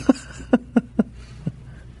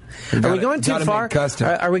 Are we going too far?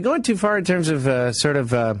 Are we going too far in terms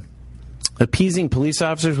of appeasing police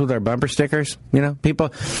officers with our bumper stickers?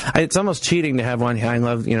 People, it's almost cheating to have one. I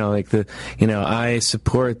love, I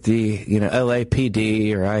support the,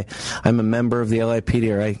 LAPD, or I'm a member of the LAPD,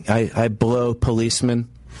 or I blow policemen.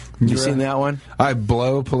 You seen that one? I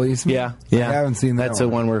blow policemen? Yeah. I haven't seen that. That's the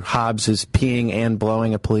one where Hobbs is peeing and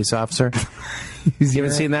blowing a police officer. You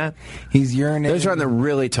haven't seen that? He's urinating. Those are on the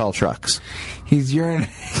really tall trucks. He's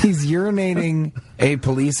urinating a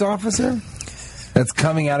police officer? That's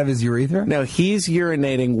coming out of his urethra? No, he's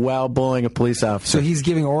urinating while blowing a police officer. So he's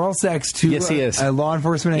giving oral sex to yes, he is. A law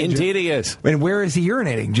enforcement agent? Indeed he is. And where is he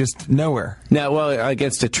urinating? Just nowhere? No, well,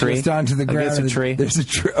 against a tree. Just onto the ground. Against a tree. There's a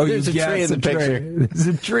tree. Oh, there's a tree in the picture. There's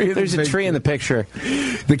a tree in the picture. There's a tree in the picture.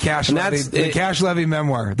 The Cash Levy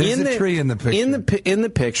memoir. There's a tree in the picture. In the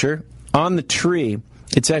picture, on the tree,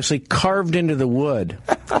 it's actually carved into the wood.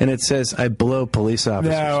 and it says, "I blow police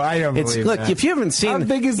officers." No, I don't believe Look, that. if you haven't seen, How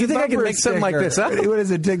big is you the think I can bumper make something like sticker? this up? What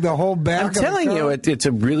does it take the whole back? I'm telling you, it's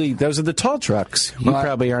a really. Those are the tall trucks. You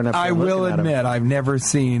probably aren't up there I will looking at 'em. admit, I've never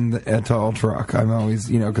seen a tall truck. I'm always,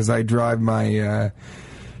 because I drive my.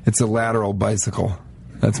 It's a lateral bicycle.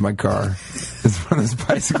 That's my car. It's one of those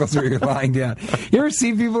bicycles where you're lying down. You ever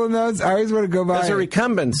see people in those? I always want to go by. Those are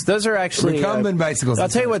recumbents. Those are actually recumbent bicycles. I'll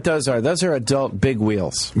tell you what those are. Those are adult big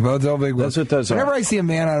wheels. Well, adult big wheels. That's what those are. Whenever I see a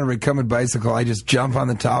man on a recumbent bicycle, I just jump on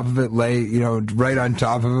the top of it, lay, right on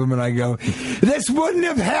top of him, and I go, "This wouldn't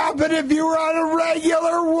have happened if you were on a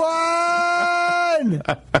regular one."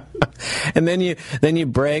 And then you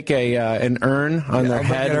break an urn on their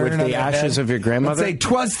head with the ashes of your grandmother. Say,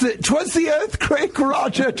 "'Twas the earthquake,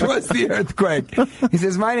 Roger. 'Twas the earthquake." He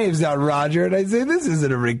says, "My name's not Roger," and I say, "This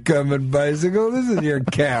isn't a recumbent bicycle. This is your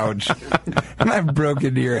couch, and I've broken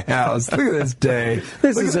into your house. Look at this day.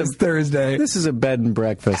 Look at this Thursday. This is a bed and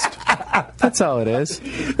breakfast. That's all it is.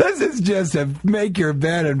 This is just a make your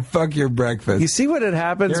bed and fuck your breakfast." You see what it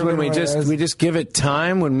happens when we just give it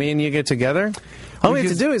time when me and you get together? All we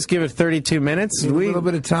have to do is give it 32 minutes. A little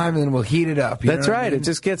bit of time, and then we'll heat it up. That's right. I mean? It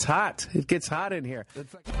just gets hot. It gets hot in here. We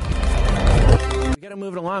got to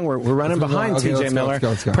move it along. We're running behind, okay, TJ Miller.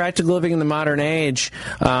 Let's go. Practical Living in the Modern Age,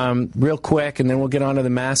 real quick, and then we'll get on to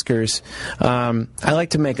the maskers. I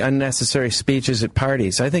like to make unnecessary speeches at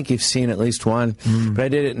parties. I think you've seen at least one, but I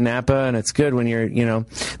did it in Napa, and it's good when you're, in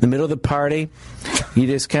the middle of the party. You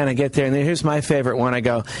just kind of get there, and then here's my favorite one. I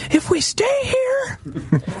go, "If we stay here,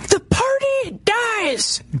 the party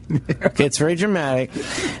dies." Okay, it's very dramatic.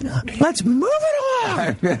 Let's move it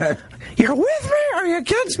along. You're with me or you're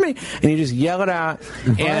against me? And you just yell it out.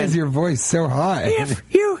 Why is your voice so high? If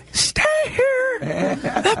you stay here,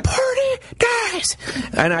 the party dies.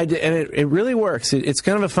 And it really works. It's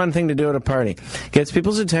kind of a fun thing to do at a party. Gets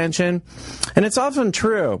people's attention, and it's often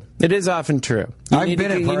true. It is often true. I've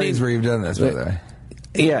been at parties where you've done this, by the way.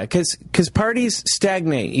 Yeah, because parties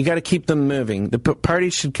stagnate. You got to keep them moving. The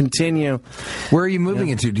parties should continue. Where are you moving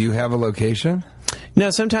into? Do you have a location? No,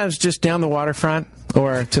 sometimes just down the waterfront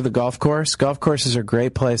or to the golf course. Golf courses are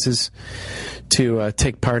great places to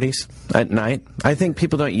take parties at night. I think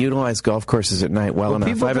people don't utilize golf courses at night well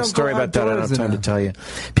enough. I have a story about that I don't have time to tell you.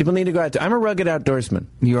 People need to go out. I'm a rugged outdoorsman.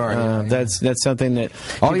 You are. Yeah. That's something that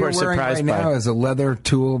all people you're are wearing surprised right by. now is a leather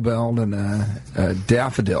tool belt and a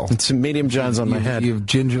daffodil. And some medium johns on my head. You've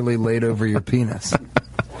gingerly laid over your penis.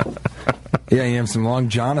 Yeah, you have some long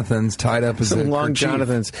Jonathans tied up as some long kerchief.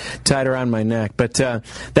 Jonathans tied around my neck. But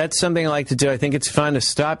that's something I like to do. I think it's fun to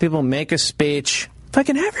stop people, make a speech. If I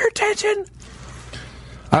can have your attention,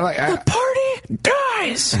 the party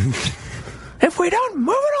dies if we don't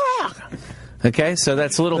move it along. Okay, so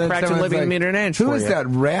that's a little practical living meter and age. Who is that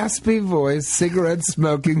raspy voice, cigarette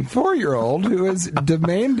smoking 4-year-old who is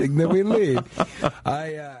demanding that we leave?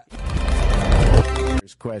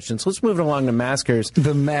 Questions. Let's move it along to maskers.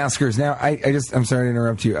 The maskers. Now, I'm sorry to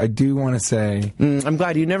interrupt you. I do want to say, I'm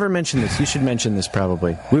glad you never mentioned this. You should mention this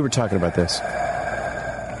probably. We were talking about this.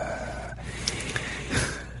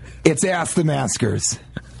 It's Ask the Maskers.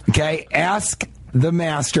 Okay, Ask the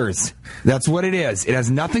Masters. That's what it is. It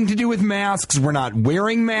has nothing to do with masks. We're not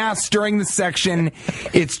wearing masks during the section.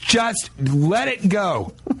 It's just let it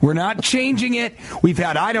go. We're not changing it. We've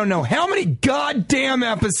had I don't know how many goddamn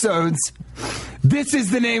episodes. This is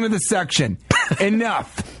the name of the section.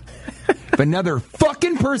 Enough. If another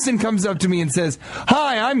fucking person comes up to me and says,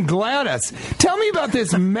 "Hi, I'm Gladys. Tell me about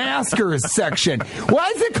this maskers section.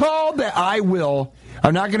 Why is it called that?"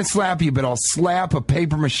 I'm not going to slap you, but I'll slap a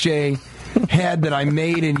papier-mâché head that I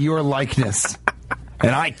made in your likeness.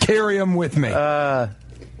 And I carry them with me.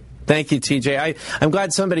 Thank you, TJ. I'm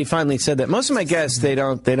glad somebody finally said that. Most of my guests, they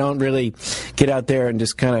don't really get out there and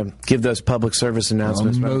just kind of give those public service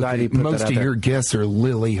announcements. Well, I'm glad you put that out most of there. your guests are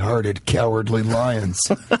lily-hearted, cowardly lions.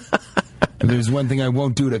 If there's one thing I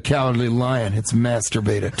won't do to a cowardly lion, it's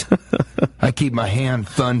masturbate it. I keep my hand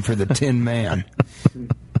fun for the Tin Man.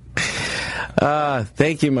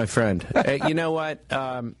 Thank you, my friend. You know what?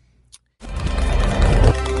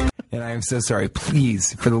 And I am so sorry.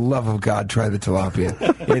 Please, for the love of God, try the tilapia.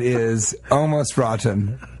 It is almost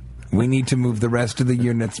rotten. We need to move the rest of the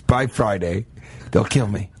units by Friday. They'll kill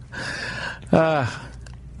me.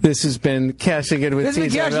 This has been Cashing In with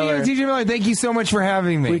TJ Miller. TJ Miller, thank you so much for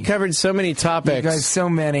having me. We covered so many topics. You guys, so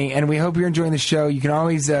many. And we hope you're enjoying the show. You can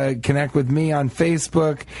always connect with me on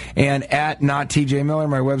Facebook and at Not TJ Miller.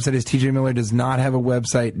 My website is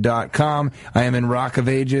tjmillerdoesnothaveawebsite.com. I am in Rock of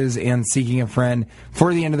Ages and Seeking a Friend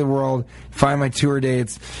for the End of the World. Find my tour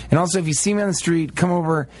dates. And also, if you see me on the street, come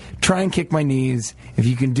over, try and kick my knees. If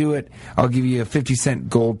you can do it, I'll give you a 50-cent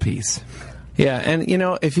gold piece. Yeah, and,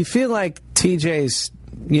 if you feel like TJ's,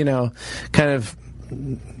 kind of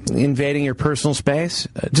invading your personal space,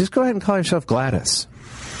 just go ahead and call yourself Gladys.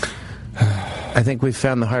 I think we've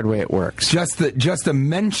found the hard way it works. Just the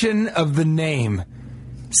mention of the name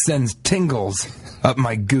sends tingles up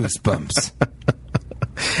my goosebumps.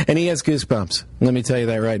 And he has goosebumps. Let me tell you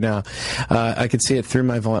that right now. I can see it through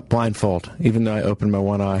my blindfold, even though I opened my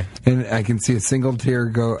one eye. And I can see a single tear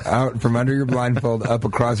go out from under your blindfold, up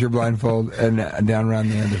across your blindfold, and down around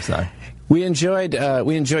the other side. We enjoyed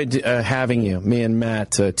having you, me and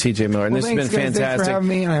Matt, TJ Miller, and this has been fantastic. Thanks for having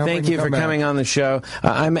me, and I hope Thank you for coming on the show.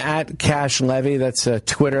 I'm at Cash Levy. That's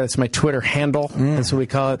Twitter. That's my Twitter handle. That's what we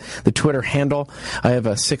call it, the Twitter handle. I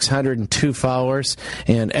have 602 followers,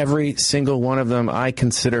 and every single one of them I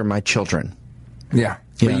consider my children. Yeah,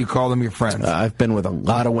 but you call them your friends. I've been with a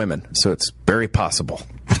lot of women, so it's very possible.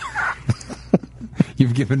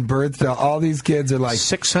 You've given birth to all these kids are like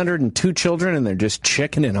 602 children, and they're just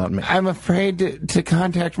checking in on me. I'm afraid to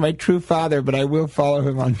contact my true father, but I will follow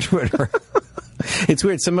him on Twitter. It's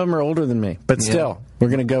weird. Some of them are older than me, but still, we're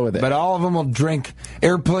going to go with it. But all of them will drink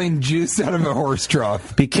airplane juice out of a horse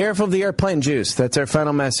trough. Be careful of the airplane juice. That's our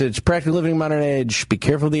final message. Practical Living Modern Age. Be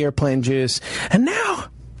careful of the airplane juice. And now,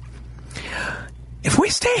 if we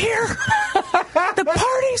stay here, the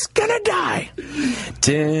party's gonna die.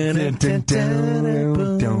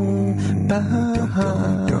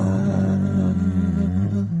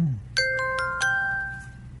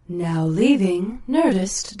 Now leaving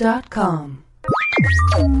Nerdist.com.